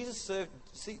Jesus.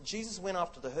 Jesus went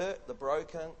after the hurt, the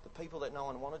broken, the people that no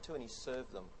one wanted to, and he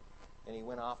served them. And he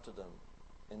went after them.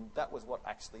 And that was what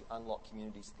actually unlocked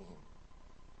communities for him.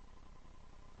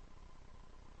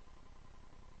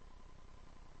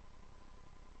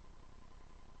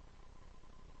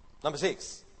 Number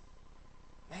 6.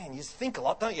 Man, you just think a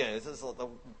lot, don't you? It's just like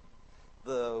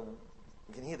you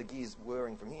can hear the gears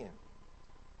whirring from here.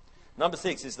 Number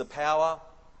 6 is the power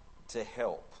to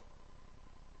help.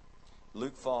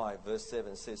 Luke 5, verse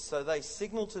 7 says, So they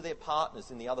signaled to their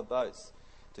partners in the other boats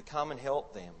to come and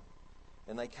help them.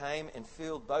 And they came and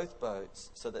filled both boats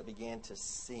so they began to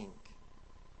sink.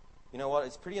 You know what?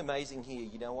 It's pretty amazing here.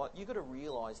 You know what? You've got to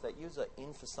realise that you're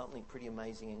in for something pretty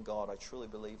amazing in God. I truly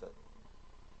believe it.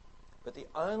 But the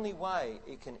only way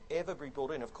it can ever be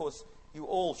brought in, of course, you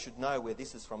all should know where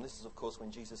this is from. This is, of course,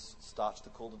 when Jesus starts to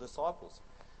call the disciples.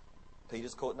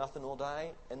 Peter's caught nothing all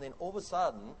day, and then all of a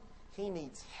sudden, he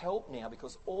needs help now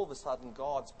because all of a sudden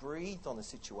God's breathed on the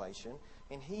situation,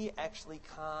 and he actually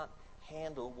can't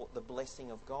handle the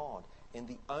blessing of God. And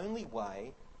the only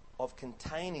way of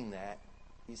containing that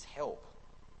is help.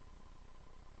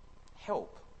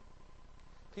 Help.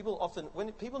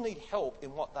 When people need help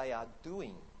in what they are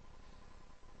doing,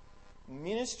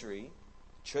 ministry,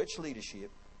 church leadership,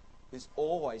 is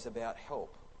always about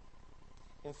help.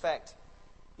 In fact,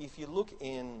 if you look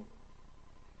in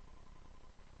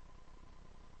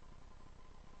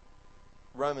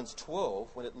Romans 12,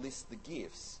 when it lists the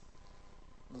gifts,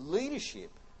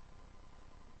 leadership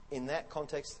in that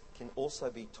context can also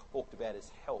be talked about as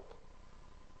help.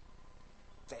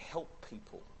 To help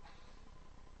people.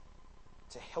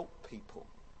 To help people.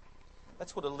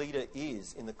 That's what a leader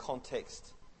is in the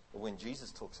context of when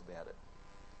Jesus talks about it.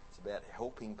 It's about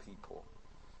helping people.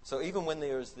 So even when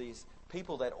there's these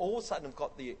people that all of a sudden have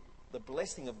got the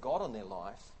blessing of God on their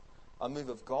life, a move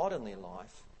of God in their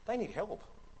life, they need help.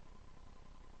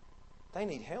 They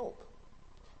need help.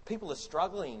 People are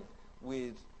struggling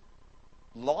with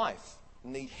life,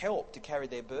 need help to carry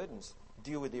their burdens,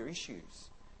 deal with their issues.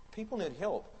 People need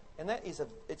help, and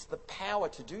it's the power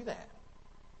to do that.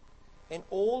 And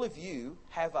all of you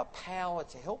have a power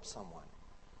to help someone.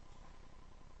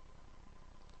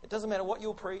 It doesn't matter what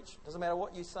you'll preach, it doesn't matter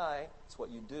what you say, it's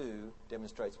what you do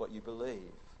demonstrates what you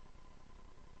believe.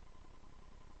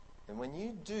 And when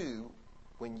you do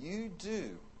what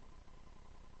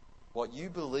you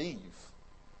believe,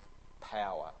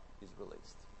 power is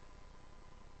released.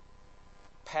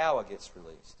 Power gets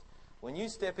released. When you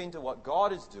step into what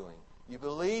God is doing, you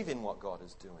believe in what God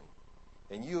is doing,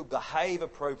 and you behave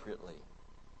appropriately,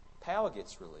 power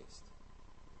gets released.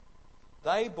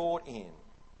 They brought in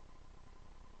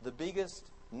the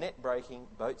biggest net-breaking,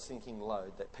 boat-sinking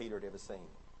load that Peter had ever seen.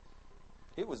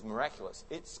 It was miraculous.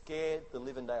 It scared the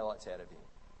living daylights out of him.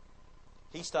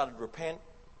 He started to repent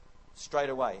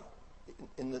straight away.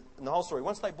 In the whole story,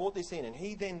 once they brought this in and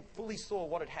he then fully saw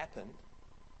what had happened,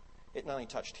 it not only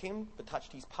touched him, but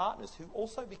touched his partners, who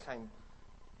also became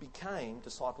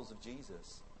disciples of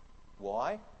Jesus.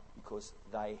 Why? Because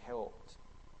they helped.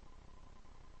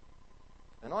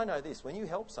 And I know this, when you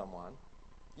help someone,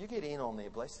 you get in on their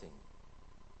blessing.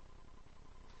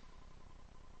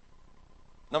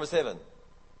 Number 7.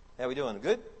 How are we doing?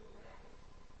 Good?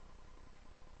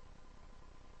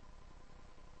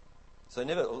 So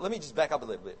let me just back up a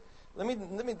little bit.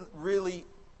 Let me really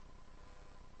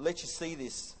let you see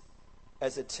this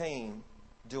as a team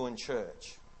doing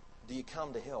church. Do you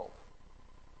come to help?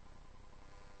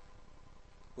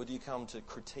 Or do you come to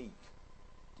critique?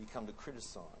 Do you come to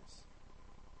criticize?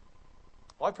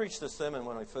 I preached a sermon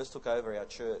when I first took over our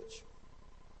church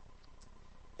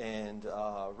and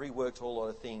reworked a whole lot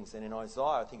of things. And in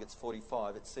Isaiah, I think it's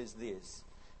 45, it says this.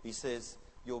 He says,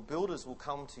 your builders will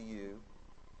come to you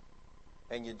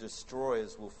and your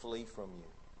destroyers will flee from you.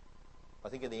 I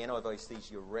think in the NIV it says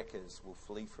your wreckers will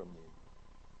flee from you.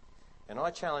 And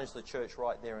I challenged the church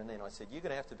right there and then. I said, you're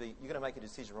going to make a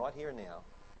decision right here and now.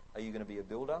 Are you going to be a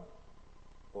builder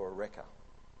or a wrecker?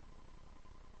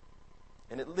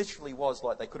 And it literally was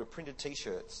like they could have printed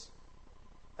T-shirts.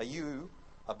 Are you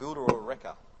a builder or a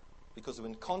wrecker? Because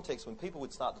in context, when people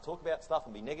would start to talk about stuff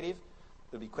and be negative,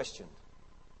 it would be questioned.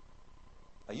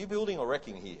 Are you building or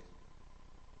wrecking here?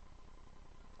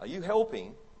 Are you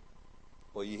helping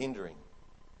or are you hindering?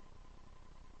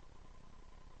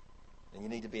 And you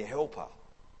need to be a helper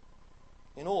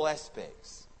in all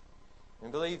aspects.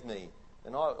 And believe me,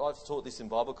 and I've taught this in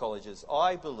Bible colleges,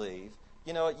 I believe,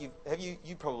 you know,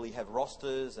 you probably have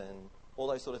rosters and all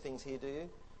those sort of things here, do you?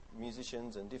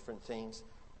 Musicians and different things.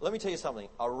 Let me tell you something.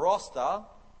 A roster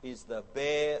is the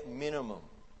bare minimum.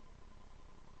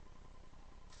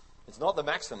 It's not the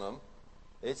maximum.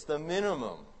 It's the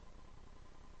minimum.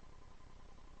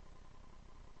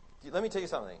 Let me tell you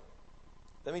something.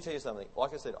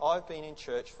 Like I said, I've been in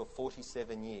church for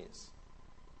 47 years.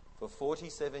 For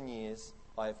 47 years,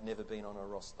 I have never been on a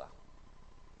roster.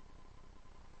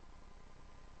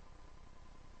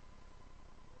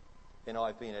 And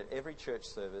I've been at every church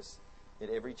service, at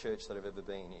every church that I've ever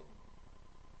been in.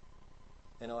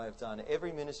 And I have done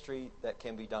every ministry that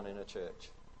can be done in a church.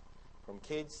 From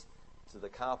kids to the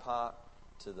car park,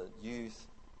 to the youth,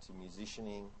 to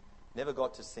musicianing. Never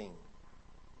got to sing.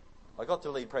 I got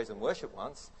to lead praise and worship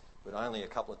once, but only a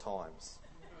couple of times.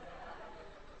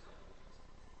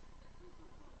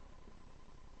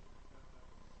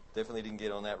 Definitely didn't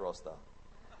get on that roster.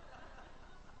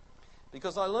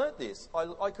 Because I learnt this.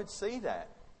 I could see that.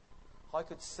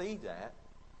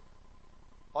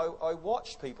 I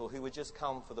watched people who would just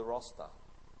come for the roster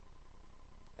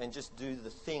and just do the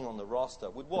thing on the roster.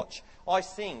 I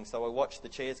sing, so I watch the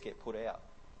chairs get put out.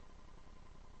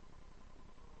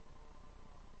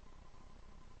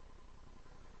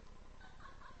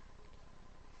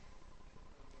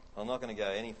 I'm not going to go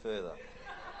any further.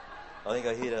 I think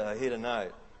I hit a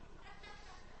note.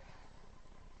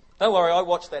 Don't worry, I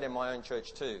watched that in my own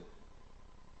church too.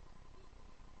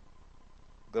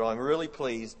 But I'm really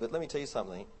pleased. But let me tell you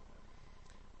something.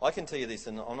 I can tell you this,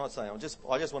 and I'm not saying,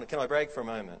 can I brag for a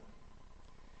moment?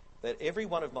 That every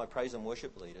one of my praise and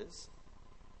worship leaders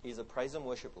is a praise and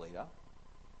worship leader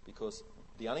because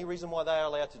the only reason why they are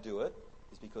allowed to do it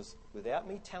is because without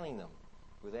me telling them,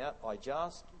 I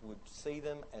just would see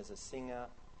them as a singer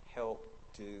help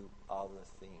do other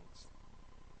things.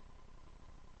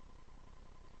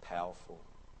 Powerful.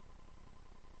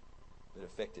 It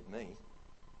affected me.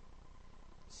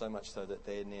 So much so that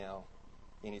they're now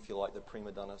in, if you like, the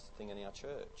prima donna thing in our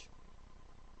church.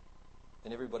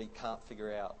 And everybody can't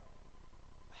figure out,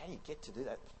 how do you get to do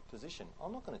that position?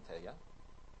 I'm not going to tell you.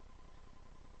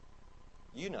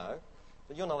 You know,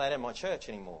 but you're not allowed in my church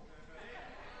anymore.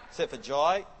 Except for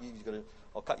Jai,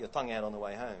 I'll cut your tongue out on the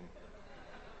way home.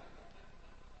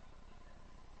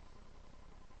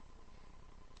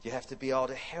 You have to be able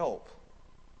to help,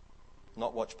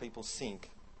 not watch people sink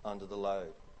under the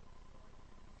load.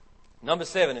 Number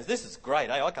 7 is, this is great,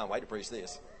 eh? I can't wait to preach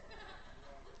this.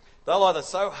 They'll either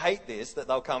so hate this that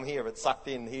they'll come here, but sucked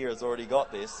in here has already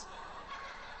got this.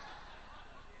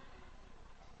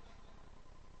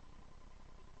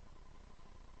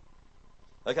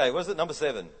 Okay, what is it? Number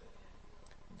 7.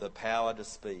 The power to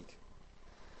speak.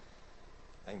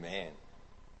 Amen.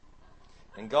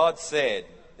 And God said,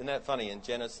 isn't that funny, in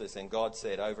Genesis, and God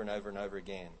said over and over and over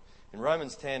again. In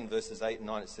Romans 10, verses 8 and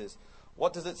 9, it says,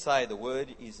 what does it say? The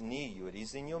word is near you. It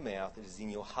is in your mouth. It is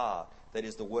in your heart. That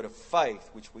is the word of faith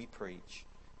which we preach.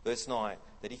 Verse 9,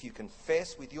 that if you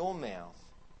confess with your mouth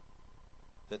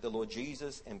that the Lord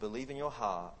Jesus and believe in your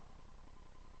heart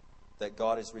that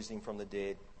God is risen from the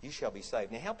dead, you shall be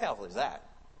saved. Now, how powerful is that?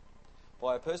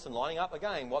 By a person lining up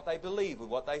again what they believe with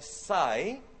what they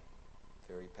say.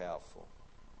 Very powerful.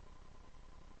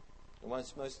 The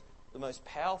most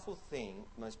powerful thing,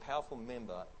 the most powerful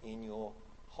member in your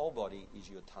whole body is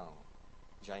your tongue.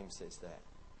 James says that.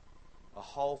 A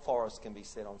whole forest can be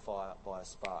set on fire by a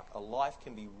spark. A life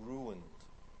can be ruined.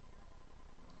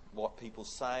 What people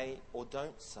say or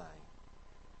don't say.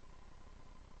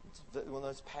 It's one of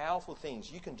those powerful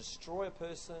things. You can destroy a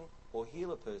person or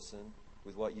heal a person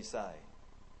with what you say.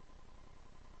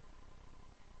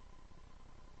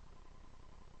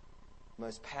 The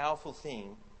most powerful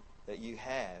thing that you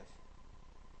have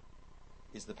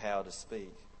is the power to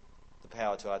speak, the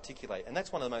power to articulate. And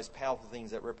that's one of the most powerful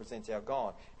things that represents our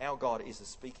God. Our God is a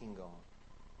speaking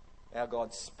God. Our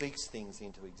God speaks things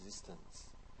into existence.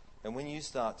 And when you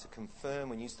start to confirm,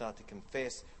 when you start to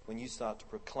confess, when you start to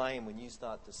proclaim, when you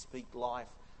start to speak life,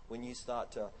 when you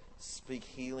start to speak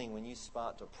healing, when you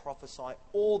start to prophesy,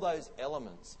 all those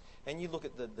elements, and you look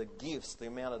at the gifts, the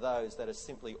amount of those that are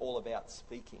simply all about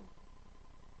speaking.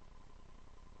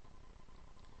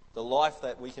 The life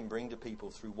that we can bring to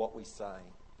people through what we say.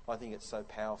 I think it's so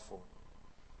powerful.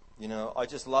 You know, I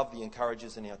just love the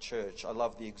encouragers in our church. I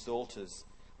love the exalters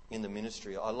in the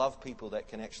ministry. I love people that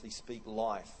can actually speak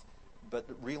life, but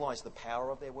realise the power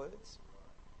of their words.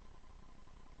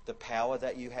 The power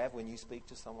that you have when you speak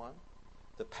to someone.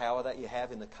 The power that you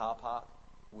have in the car park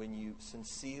when you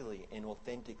sincerely and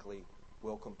authentically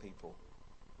welcome people.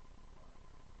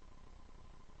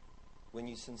 When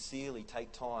you sincerely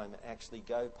take time and actually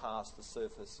go past the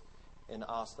surface and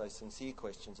ask those sincere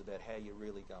questions about how you're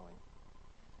really going.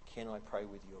 Can I pray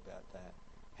with you about that?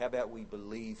 How about we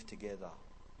believe together?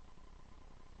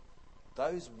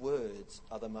 Those words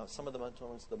are some of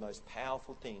the most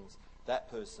powerful things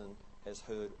that person has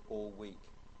heard all week.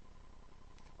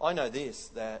 I know this,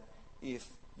 that if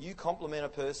you compliment a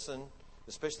person,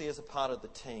 especially as a part of the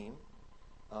team,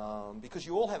 because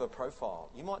you all have a profile.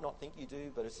 You might not think you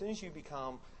do, but as soon as you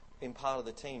become in part of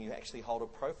the team, you actually hold a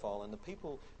profile, and the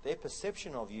people, their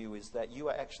perception of you is that you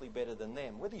are actually better than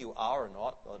them. Whether you are or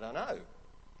not, I don't know.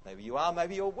 Maybe you are,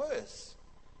 maybe you're worse.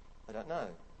 I don't know.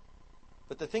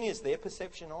 But the thing is, their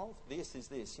perception of this is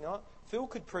this. You know what? Phil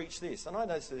could preach this. And I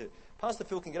know Pastor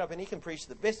Phil can get up and he can preach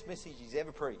the best message he's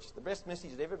ever preached. The best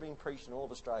message that's ever been preached in all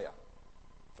of Australia.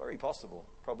 Very possible.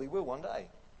 Probably will one day,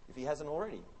 if he hasn't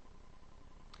already.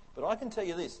 But I can tell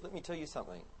you this. Let me tell you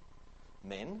something.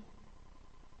 Men,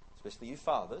 especially you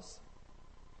fathers,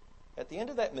 at the end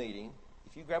of that meeting,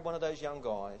 if you grab one of those young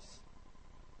guys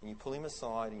and you pull him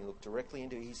aside and you look directly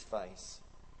into his face,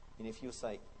 and if you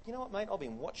say, you know what, mate, I've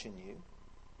been watching you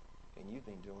and you've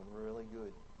been doing really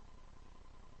good.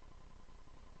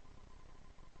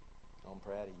 I'm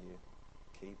proud of you.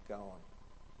 Keep going.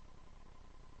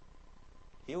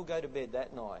 He'll go to bed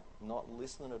that night not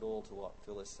listening at all to what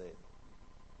Phil has said.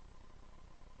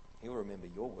 He'll remember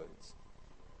your words.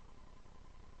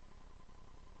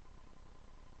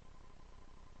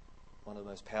 One of the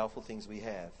most powerful things we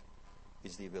have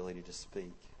is the ability to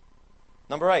speak.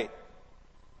 Number 8.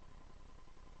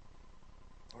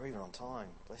 We're even on time.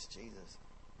 Bless Jesus.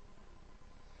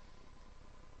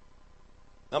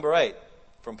 Number 8,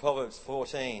 from Proverbs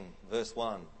 14, verse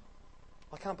 1.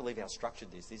 I can't believe how structured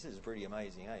this is. This is pretty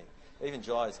amazing, eh? Even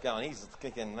Jai's going, he's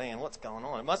thinking, man, what's going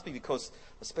on? It must be because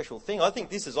a special thing. I think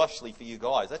this is actually for you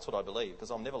guys. That's what I believe, because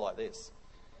I'm never like this.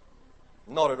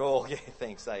 Not at all. Yeah,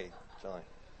 thanks, eh, Jai.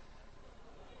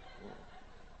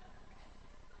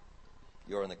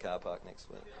 You're in the car park next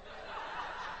week.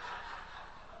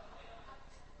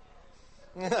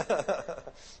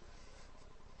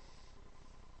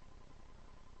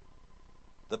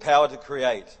 The power to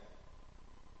create.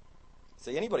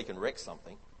 See, anybody can wreck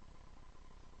something.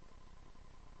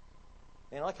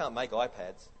 Man, I can't make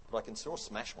iPads, but I can sure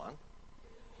smash one.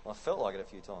 I felt like it a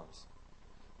few times.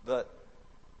 But,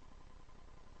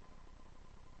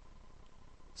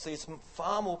 see, it's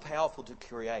far more powerful to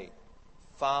create.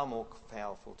 Far more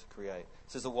powerful to create.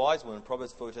 It says a wise woman,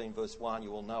 Proverbs 14 verse 1,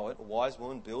 you all know it. A wise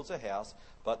woman builds a house,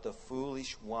 but the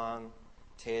foolish one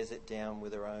tears it down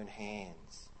with her own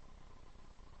hands.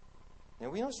 Now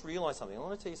we must realise something. I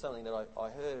want to tell you something that I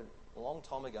heard a long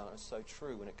time ago, and it's so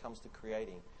true when it comes to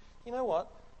creating. You know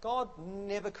what? God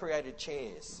never created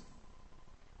chairs.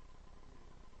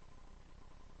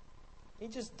 He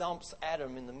just dumps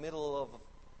Adam in the middle of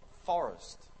a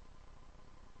forest,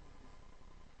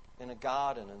 in a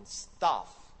garden, and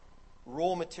stuff,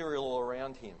 raw material all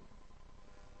around him.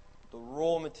 The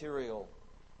raw material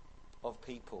of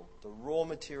people, the raw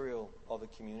material of a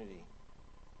community.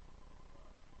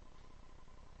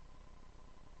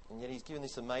 And yet he's given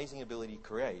this amazing ability to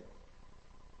create.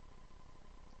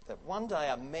 That one day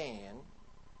a man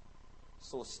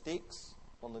saw sticks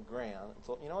on the ground and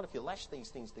thought, you know what, if you lash these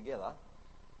things together,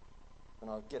 and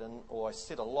I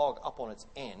set a log up on its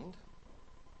end,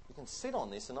 you can sit on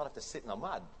this and not have to sit in the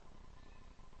mud.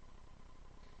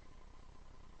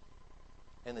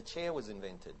 And the chair was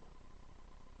invented.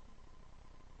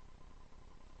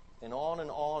 And on and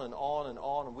on and on and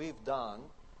on, and we've done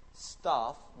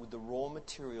stuff with the raw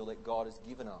material that God has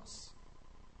given us.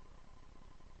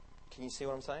 Can you see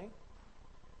what I'm saying?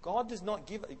 God does not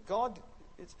give...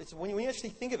 It's when you actually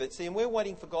think of it, see, and we're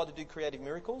waiting for God to do creative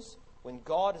miracles, when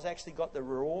God has actually got the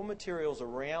raw materials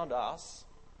around us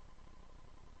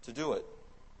to do it.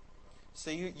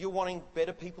 See, you're wanting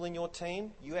better people in your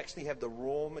team, you actually have the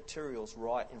raw materials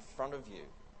right in front of you.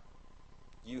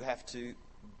 You have to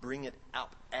bring it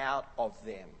up out of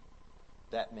them.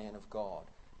 That man of God,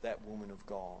 that woman of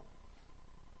God,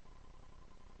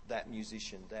 that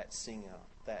musician, that singer,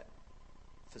 that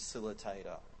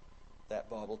facilitator, that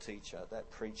Bible teacher, that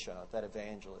preacher, that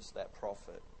evangelist, that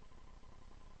prophet.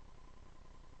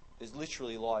 Is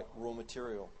literally like raw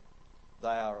material. They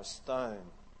are a stone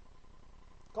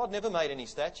God never made any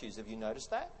statues. Have you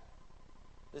noticed that?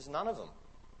 There's none of them.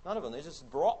 None of them. There's just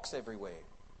rocks everywhere.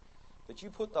 But you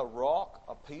put the rock,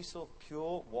 a piece of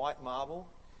pure white marble,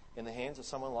 in the hands of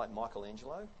someone like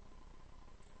Michelangelo.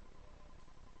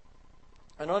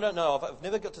 And I don't know, I've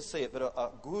never got to see it, but a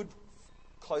good,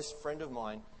 close friend of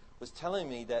mine was telling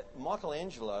me that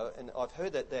Michelangelo, and I've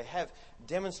heard that they have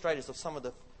demonstrators of some of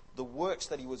the works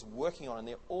that he was working on, and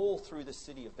they're all through the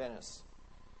city of Venice.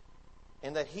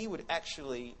 And that he would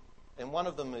actually, and one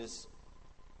of them is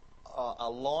a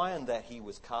lion that he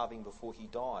was carving before he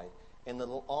died. And the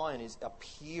lion is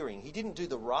appearing. He didn't do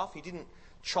the rough. He didn't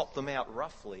chop them out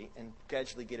roughly and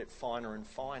gradually get it finer and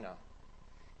finer.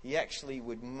 He actually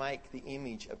would make the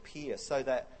image appear so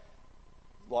that,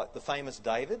 like the famous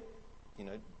David,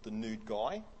 the nude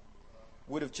guy,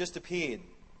 would have just appeared.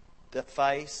 The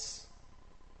face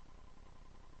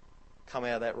come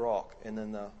out of that rock, and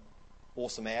then the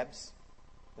awesome abs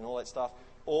and all that stuff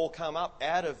all come up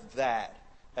out of that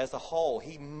as a whole.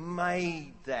 He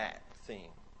made that thing.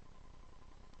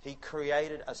 He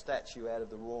created a statue out of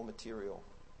the raw material.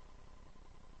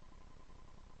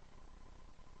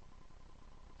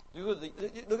 Look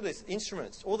at this,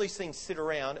 instruments. All these things sit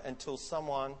around until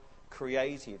someone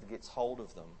creative gets hold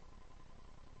of them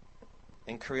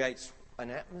and creates an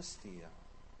atmosphere.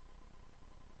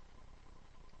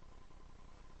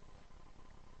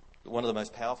 One of the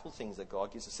most powerful things that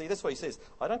God gives us. See, that's what he says.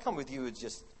 I don't come with you with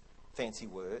just fancy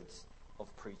words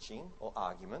of preaching or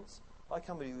arguments. I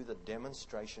come to you with a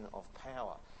demonstration of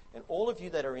power. And all of you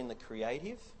that are in the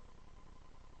creative,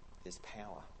 there's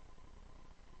power.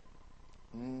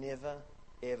 Never,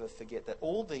 ever forget that.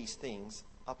 All these things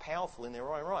are powerful in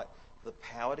their own right. The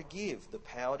power to give, the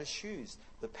power to choose,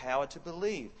 the power to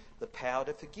believe, the power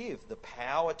to forgive, the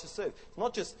power to serve.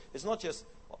 It's not just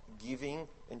giving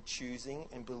and choosing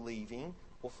and believing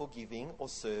or forgiving or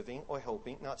serving or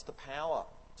helping. No, it's the power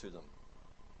to them.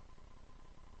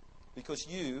 Because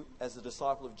you, as a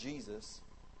disciple of Jesus,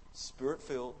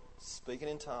 Spirit-filled, speaking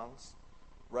in tongues,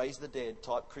 raise the dead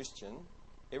type Christian,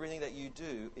 everything that you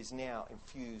do is now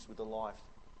infused with the life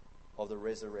of the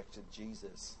resurrected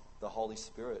Jesus, the Holy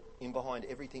Spirit, in behind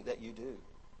everything that you do.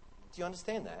 Do you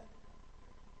understand that?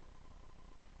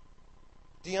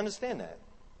 Do you understand that?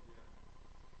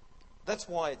 That's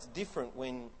why it's different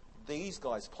when these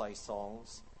guys play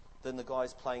songs than the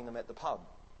guys playing them at the pub.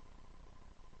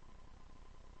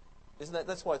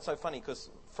 That's why it's so funny, because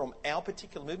from our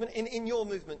particular movement, and in your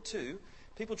movement too,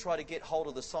 people try to get hold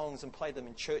of the songs and play them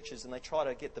in churches, and they try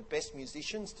to get the best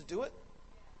musicians to do it.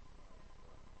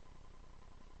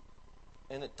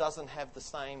 And it doesn't have the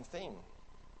same thing.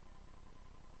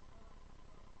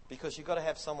 Because you've got to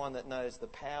have someone that knows the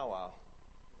power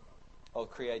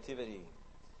of creativity,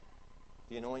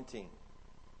 the anointing,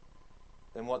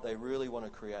 and what they really want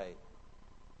to create.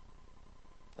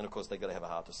 And of course, they've got to have a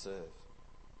heart to serve.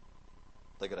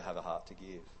 They've got to have a heart to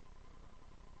give.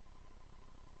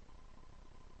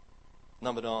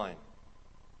 Number 9.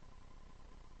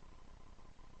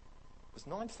 Was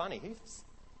 9 funny?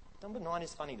 Number 9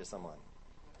 is funny to someone.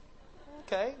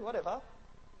 Okay, whatever.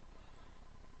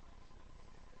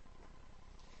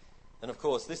 And of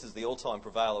course, this is the all-time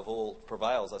prevail of all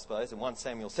prevails, I suppose, in 1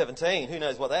 Samuel 17. Who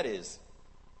knows what that is?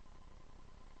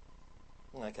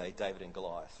 Okay, David and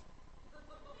Goliath.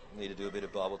 Need to do a bit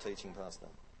of Bible teaching, Pastor.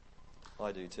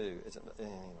 I do too.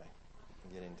 Anyway,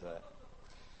 we'll get into that.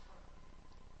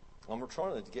 I'm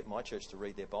trying to get my church to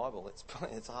read their Bible.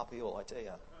 It's a uphill, I tell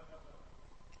you.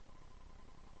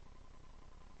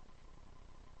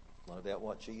 It's not about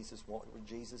what would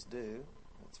Jesus do.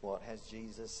 It's what has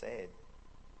Jesus said.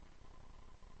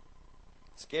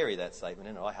 Scary, that statement,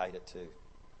 and I hate it too.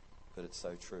 But it's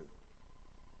so true.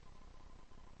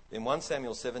 In 1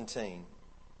 Samuel 17,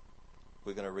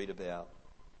 we're going to read about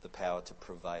the power to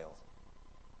prevail.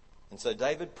 And so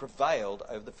David prevailed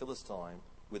over the Philistine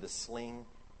with a sling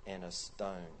and a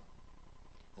stone,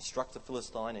 and struck the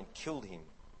Philistine and killed him.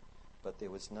 But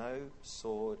there was no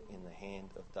sword in the hand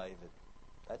of David.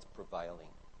 That's prevailing.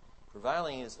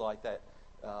 Prevailing is like that.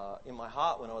 In my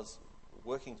heart, when I was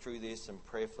working through this and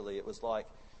prayerfully, it was like,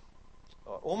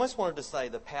 I almost wanted to say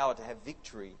the power to have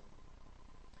victory.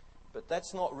 But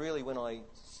that's not really, when I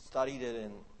studied it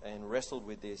and wrestled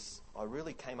with this, I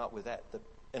really came up with that.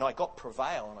 And I got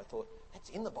prevail, and I thought, that's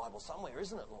in the Bible somewhere,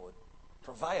 isn't it, Lord?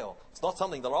 Prevail. It's not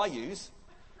something that I use.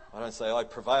 I don't say, I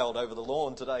prevailed over the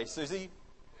lawn today, Susie.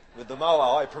 With the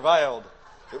mower, I prevailed.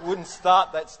 It wouldn't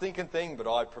start that stinking thing,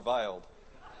 but I prevailed.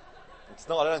 It's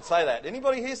not, I don't say that.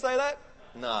 Anybody here say that?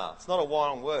 Nah, it's not a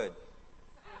one word.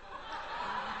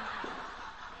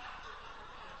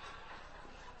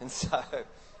 And so,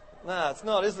 nah, it's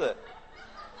not, is it?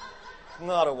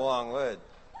 Not a long word.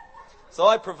 So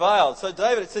I prevailed. So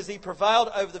David, it says he prevailed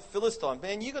over the Philistine.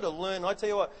 Man, you got to learn. I tell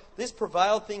you what, this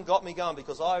prevailed thing got me going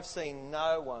because I've seen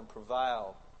no one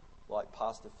prevail like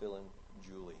Pastor Phil and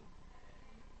Julie.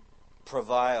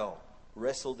 Prevail.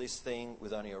 Wrestle this thing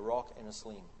with only a rock and a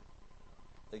sling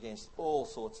against all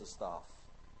sorts of stuff,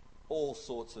 all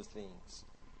sorts of things,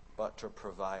 but to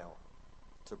prevail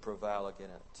again,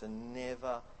 to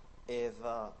never,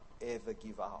 ever, ever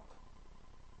give up.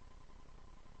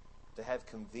 To have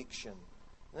conviction.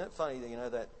 Isn't it funny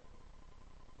that that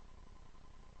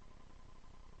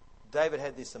David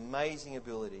had this amazing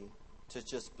ability to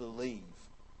just believe.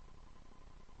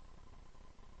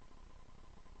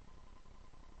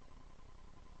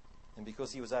 And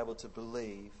because he was able to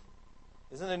believe,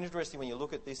 isn't it interesting when you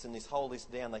look at this and this whole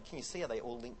list down, can you see how they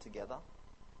all link together?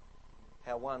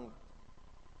 How one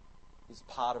is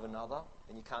part of another,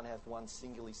 and you can't have one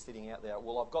singularly sitting out there,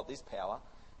 well, I've got this power.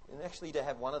 And actually, to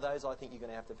have one of those, I think you're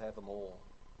going to have them all.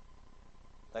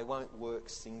 They won't work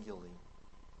singularly.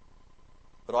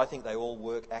 But I think they all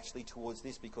work actually towards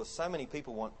this because so many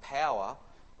people want power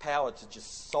to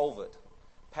just solve it,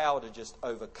 power to just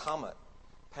overcome it,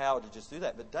 power to just do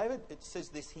that. But David, it says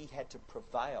this, he had to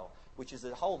prevail, which is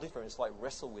a whole different, it's like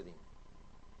wrestle with him.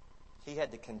 He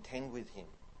had to contend with him.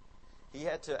 He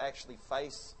had to actually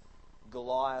face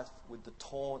Goliath with the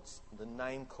taunts, the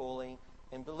name calling.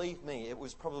 And believe me, it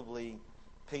was probably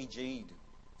PG'd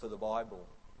for the Bible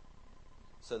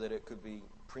so that it could be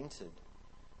printed.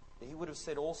 He would have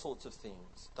said all sorts of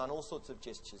things, done all sorts of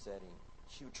gestures at him.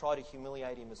 He would try to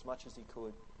humiliate him as much as he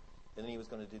could, and then he was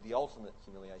going to do the ultimate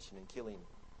humiliation and kill him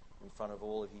in front of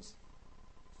all of his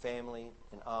family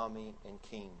and army and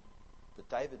king. But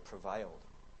David prevailed.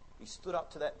 He stood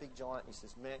up to that big giant and he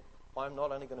says, man, I'm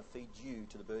not only going to feed you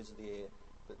to the birds of the air,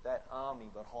 but that army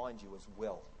behind you as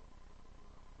well.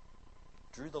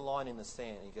 Drew the line in the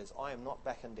sand. He goes, I am not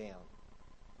backing down.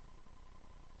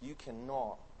 You've got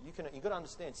to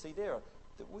understand. See,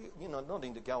 not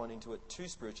into going into it too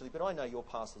spiritually, but I know your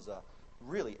pastors are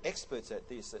really experts at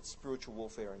this, at spiritual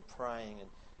warfare and praying. And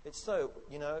it's so,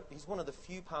 he's one of the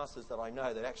few pastors that I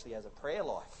know that actually has a prayer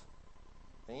life.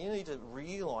 And you need to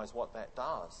realise what that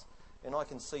does. And I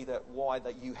can see why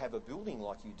you have a building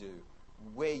like you do,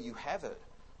 where you have it,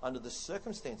 under the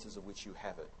circumstances of which you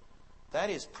have it. That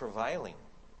is prevailing.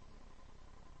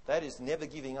 That is never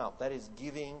giving up. That is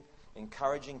giving,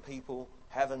 encouraging people,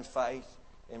 having faith,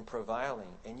 and prevailing.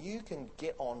 And you can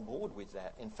get on board with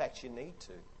that. In fact, you need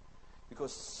to.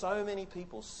 Because so many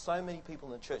people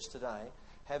in the church today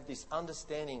have this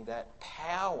understanding that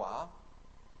power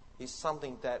is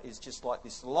something that is just like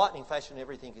this lightning flash and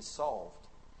everything is solved.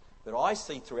 But I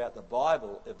see throughout the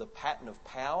Bible the pattern of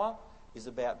power is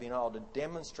about being able to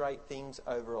demonstrate things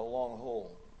over a long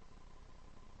haul.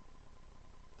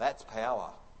 That's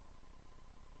power.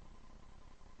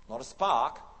 Not a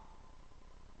spark.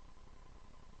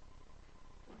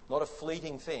 Not a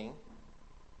fleeting thing.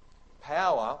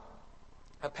 Power.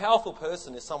 A powerful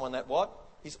person is someone that what?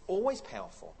 Is always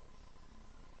powerful.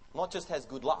 Not just has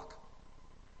good luck.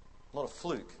 Not a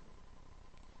fluke.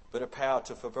 But a power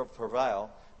to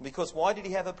prevail. Because why did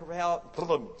he have a power?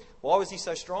 Why was he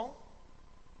so strong?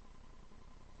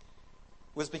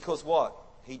 It was because what?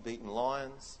 He'd beaten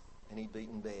lions and he'd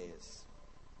beaten bears.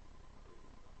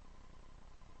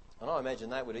 And I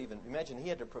imagine imagine he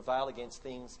had to prevail against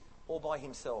things all by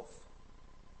himself.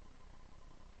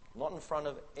 Not in front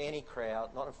of any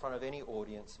crowd, not in front of any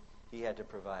audience. He had to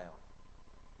prevail.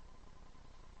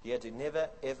 He had to never,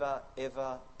 ever,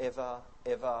 ever, ever,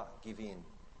 ever give in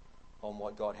on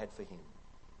what God had for him.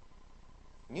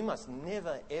 You must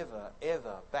never, ever,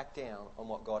 ever back down on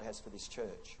what God has for this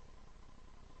church.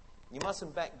 You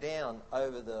mustn't back down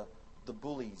over the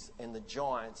bullies and the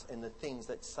giants and the things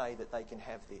that say that they can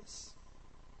have this,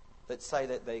 that say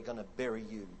that they're going to bury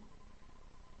you.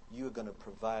 You are going to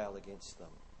prevail against them.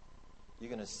 You're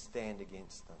going to stand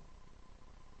against them.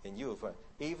 And you have,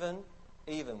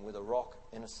 even with a rock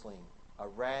and a sling, a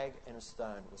rag and a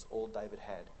stone was all David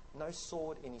had. No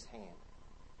sword in his hand.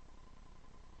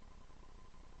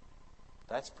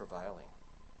 That's prevailing.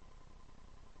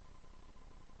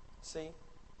 See,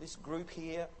 this group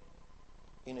here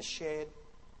in a shed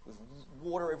with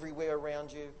water everywhere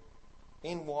around you,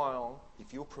 in Wyong,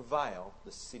 if you'll prevail,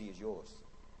 the city is yours.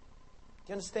 Do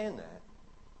you understand that?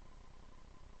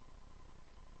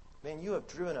 Man, you have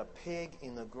driven a peg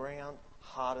in the ground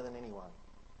harder than anyone.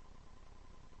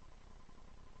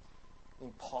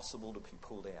 Impossible to be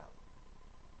pulled out.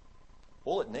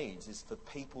 All it needs is for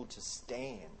people to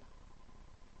stand.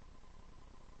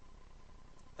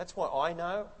 That's why I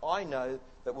know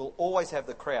that we'll always have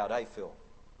the crowd, eh, Phil?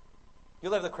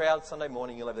 You'll have the crowd Sunday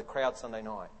morning, you'll have the crowd Sunday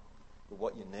night. But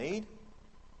what you need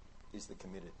is the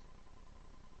committed.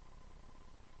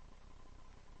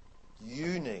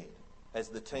 You need, as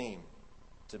the team,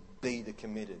 to be the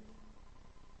committed.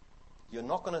 You're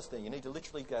not going to stand. You need to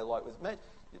literally go like with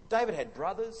David had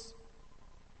brothers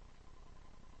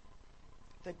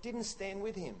that didn't stand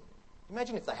with him.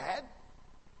 Imagine if they had.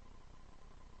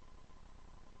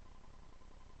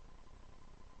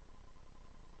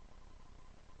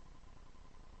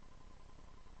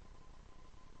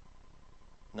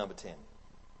 Number 10.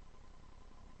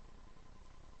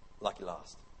 Lucky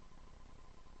last.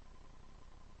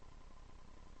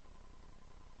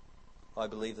 I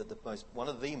believe that one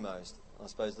of the most, I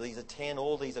suppose these are 10,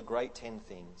 all these are great 10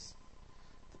 things.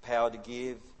 The power to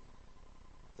give,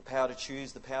 the power to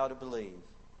choose, the power to believe,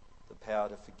 the power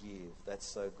to forgive. That's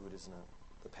so good, isn't it?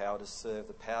 The power to serve,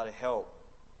 the power to help,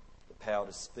 the power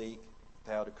to speak,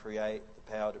 the power to create,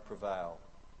 the power to prevail.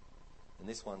 And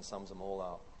this one sums them all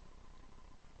up.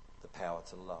 The power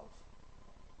to love.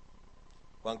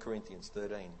 1 Corinthians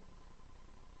 13,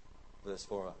 verse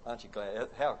 4. Aren't you glad?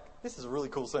 This is a really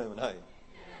cool sermon, hey?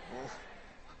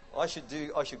 I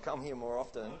should come here more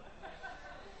often.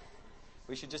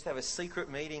 We should just have a secret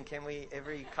meeting, can we,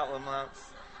 every couple of months?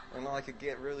 And I could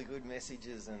get really good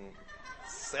messages and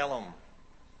sell them.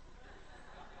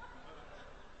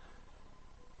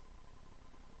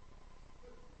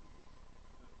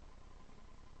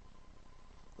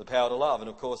 The power to love. And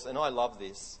of course, and I love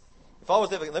this.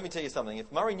 Let me tell you something.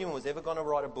 If Murray Newman was ever going to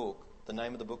write a book, the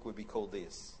name of the book would be called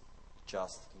this.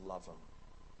 Just Love Them.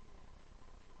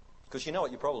 Because you know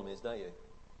what your problem is, don't you?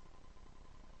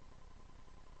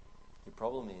 Your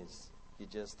problem is you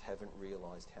just haven't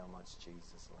realised how much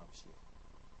Jesus loves you.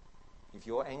 If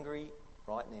you're angry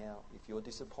right now, if you're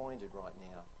disappointed right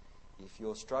now, if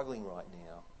you're struggling right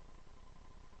now,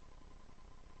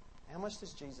 how much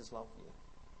does Jesus love you?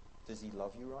 Does he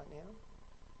love you right now?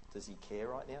 Does he care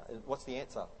right now? What's the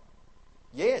answer?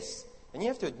 Yes. And you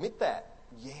have to admit that.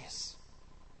 Yes.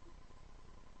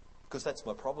 Because that's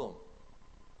my problem.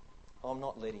 I'm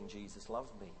not letting Jesus love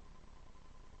me.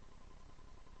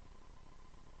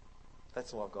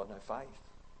 That's why I've got no faith.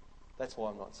 That's why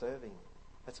I'm not serving.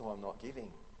 That's why I'm not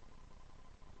giving.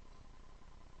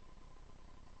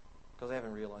 Because I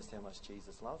haven't realised how much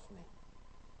Jesus loves me.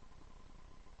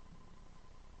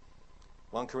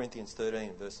 1 Corinthians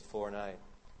 13, verses 4 and 8.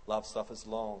 Love suffers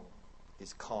long,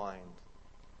 is kind.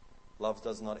 Love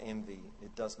does not envy.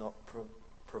 It does not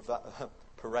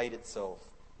parade itself,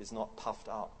 is not puffed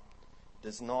up,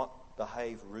 does not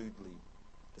behave rudely,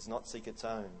 does not seek its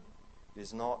own,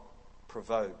 is not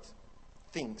provoked,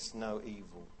 thinks no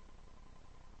evil.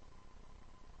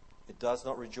 It does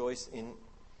not rejoice in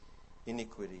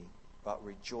iniquity, but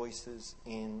rejoices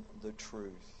in the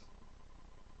truth.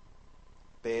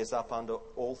 Bears up under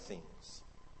all things,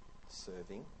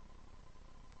 serving.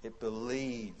 It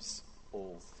believes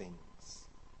all things.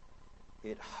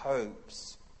 It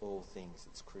hopes all things.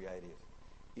 It's creative.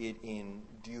 It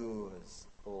endures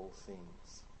all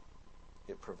things.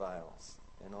 It prevails.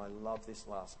 And I love this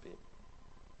last bit.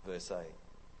 Verse 8.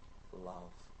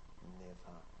 Love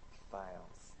never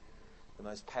fails. The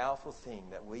most powerful thing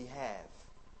that we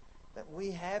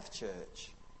have,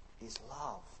 church, is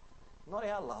love. Not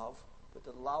our love, but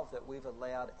the love that we've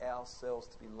allowed ourselves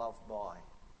to be loved by.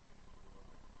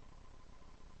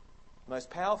 Most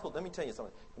powerful, let me tell you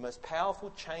something. The most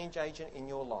powerful change agent in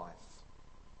your life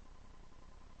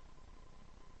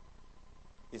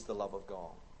is the love of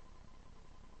God.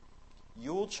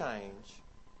 You'll change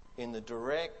in the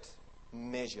direct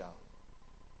measure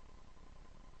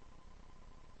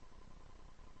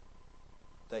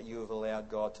that you have allowed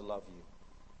God to love you.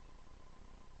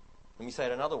 Let me say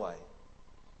it another way.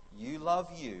 You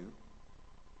love you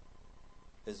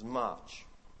as much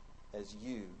as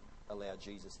you allow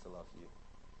Jesus to love you.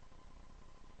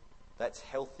 That's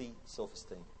healthy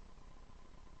self-esteem.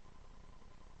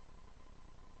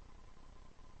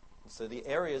 So the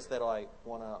areas that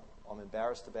I'm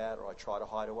embarrassed about or I try to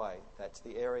hide away, that's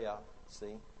the area,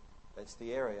 that's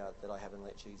the area that I haven't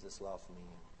let Jesus love me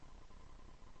in.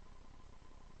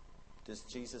 Does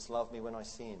Jesus love me when I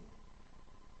sin?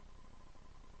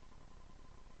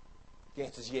 The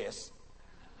answer is yes.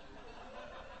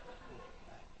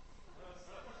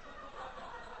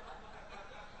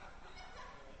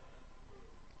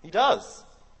 He does.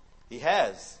 He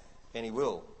has. And he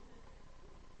will.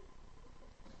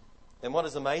 And what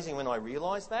is amazing when I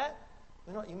realise that?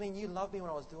 You mean you loved me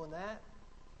when I was doing that?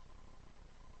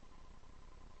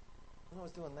 When I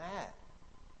was doing that?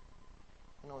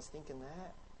 When I was thinking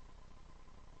that?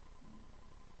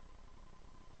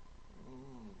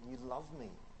 You love me.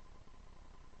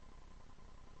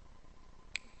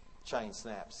 chain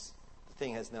snaps. The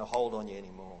thing has no hold on you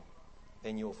anymore.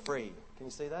 And you're free. Can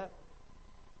you see that?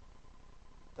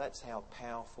 That's how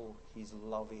powerful His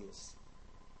love is.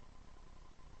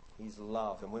 His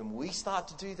love. And when we start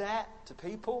to do that to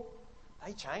people,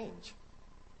 they change.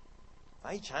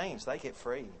 They change. They get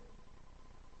free.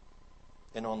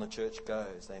 And on the church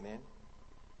goes. Amen?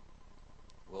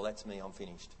 Well, that's me. I'm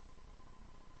finished.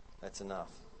 That's enough.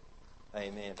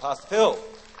 Amen. Pastor Phil.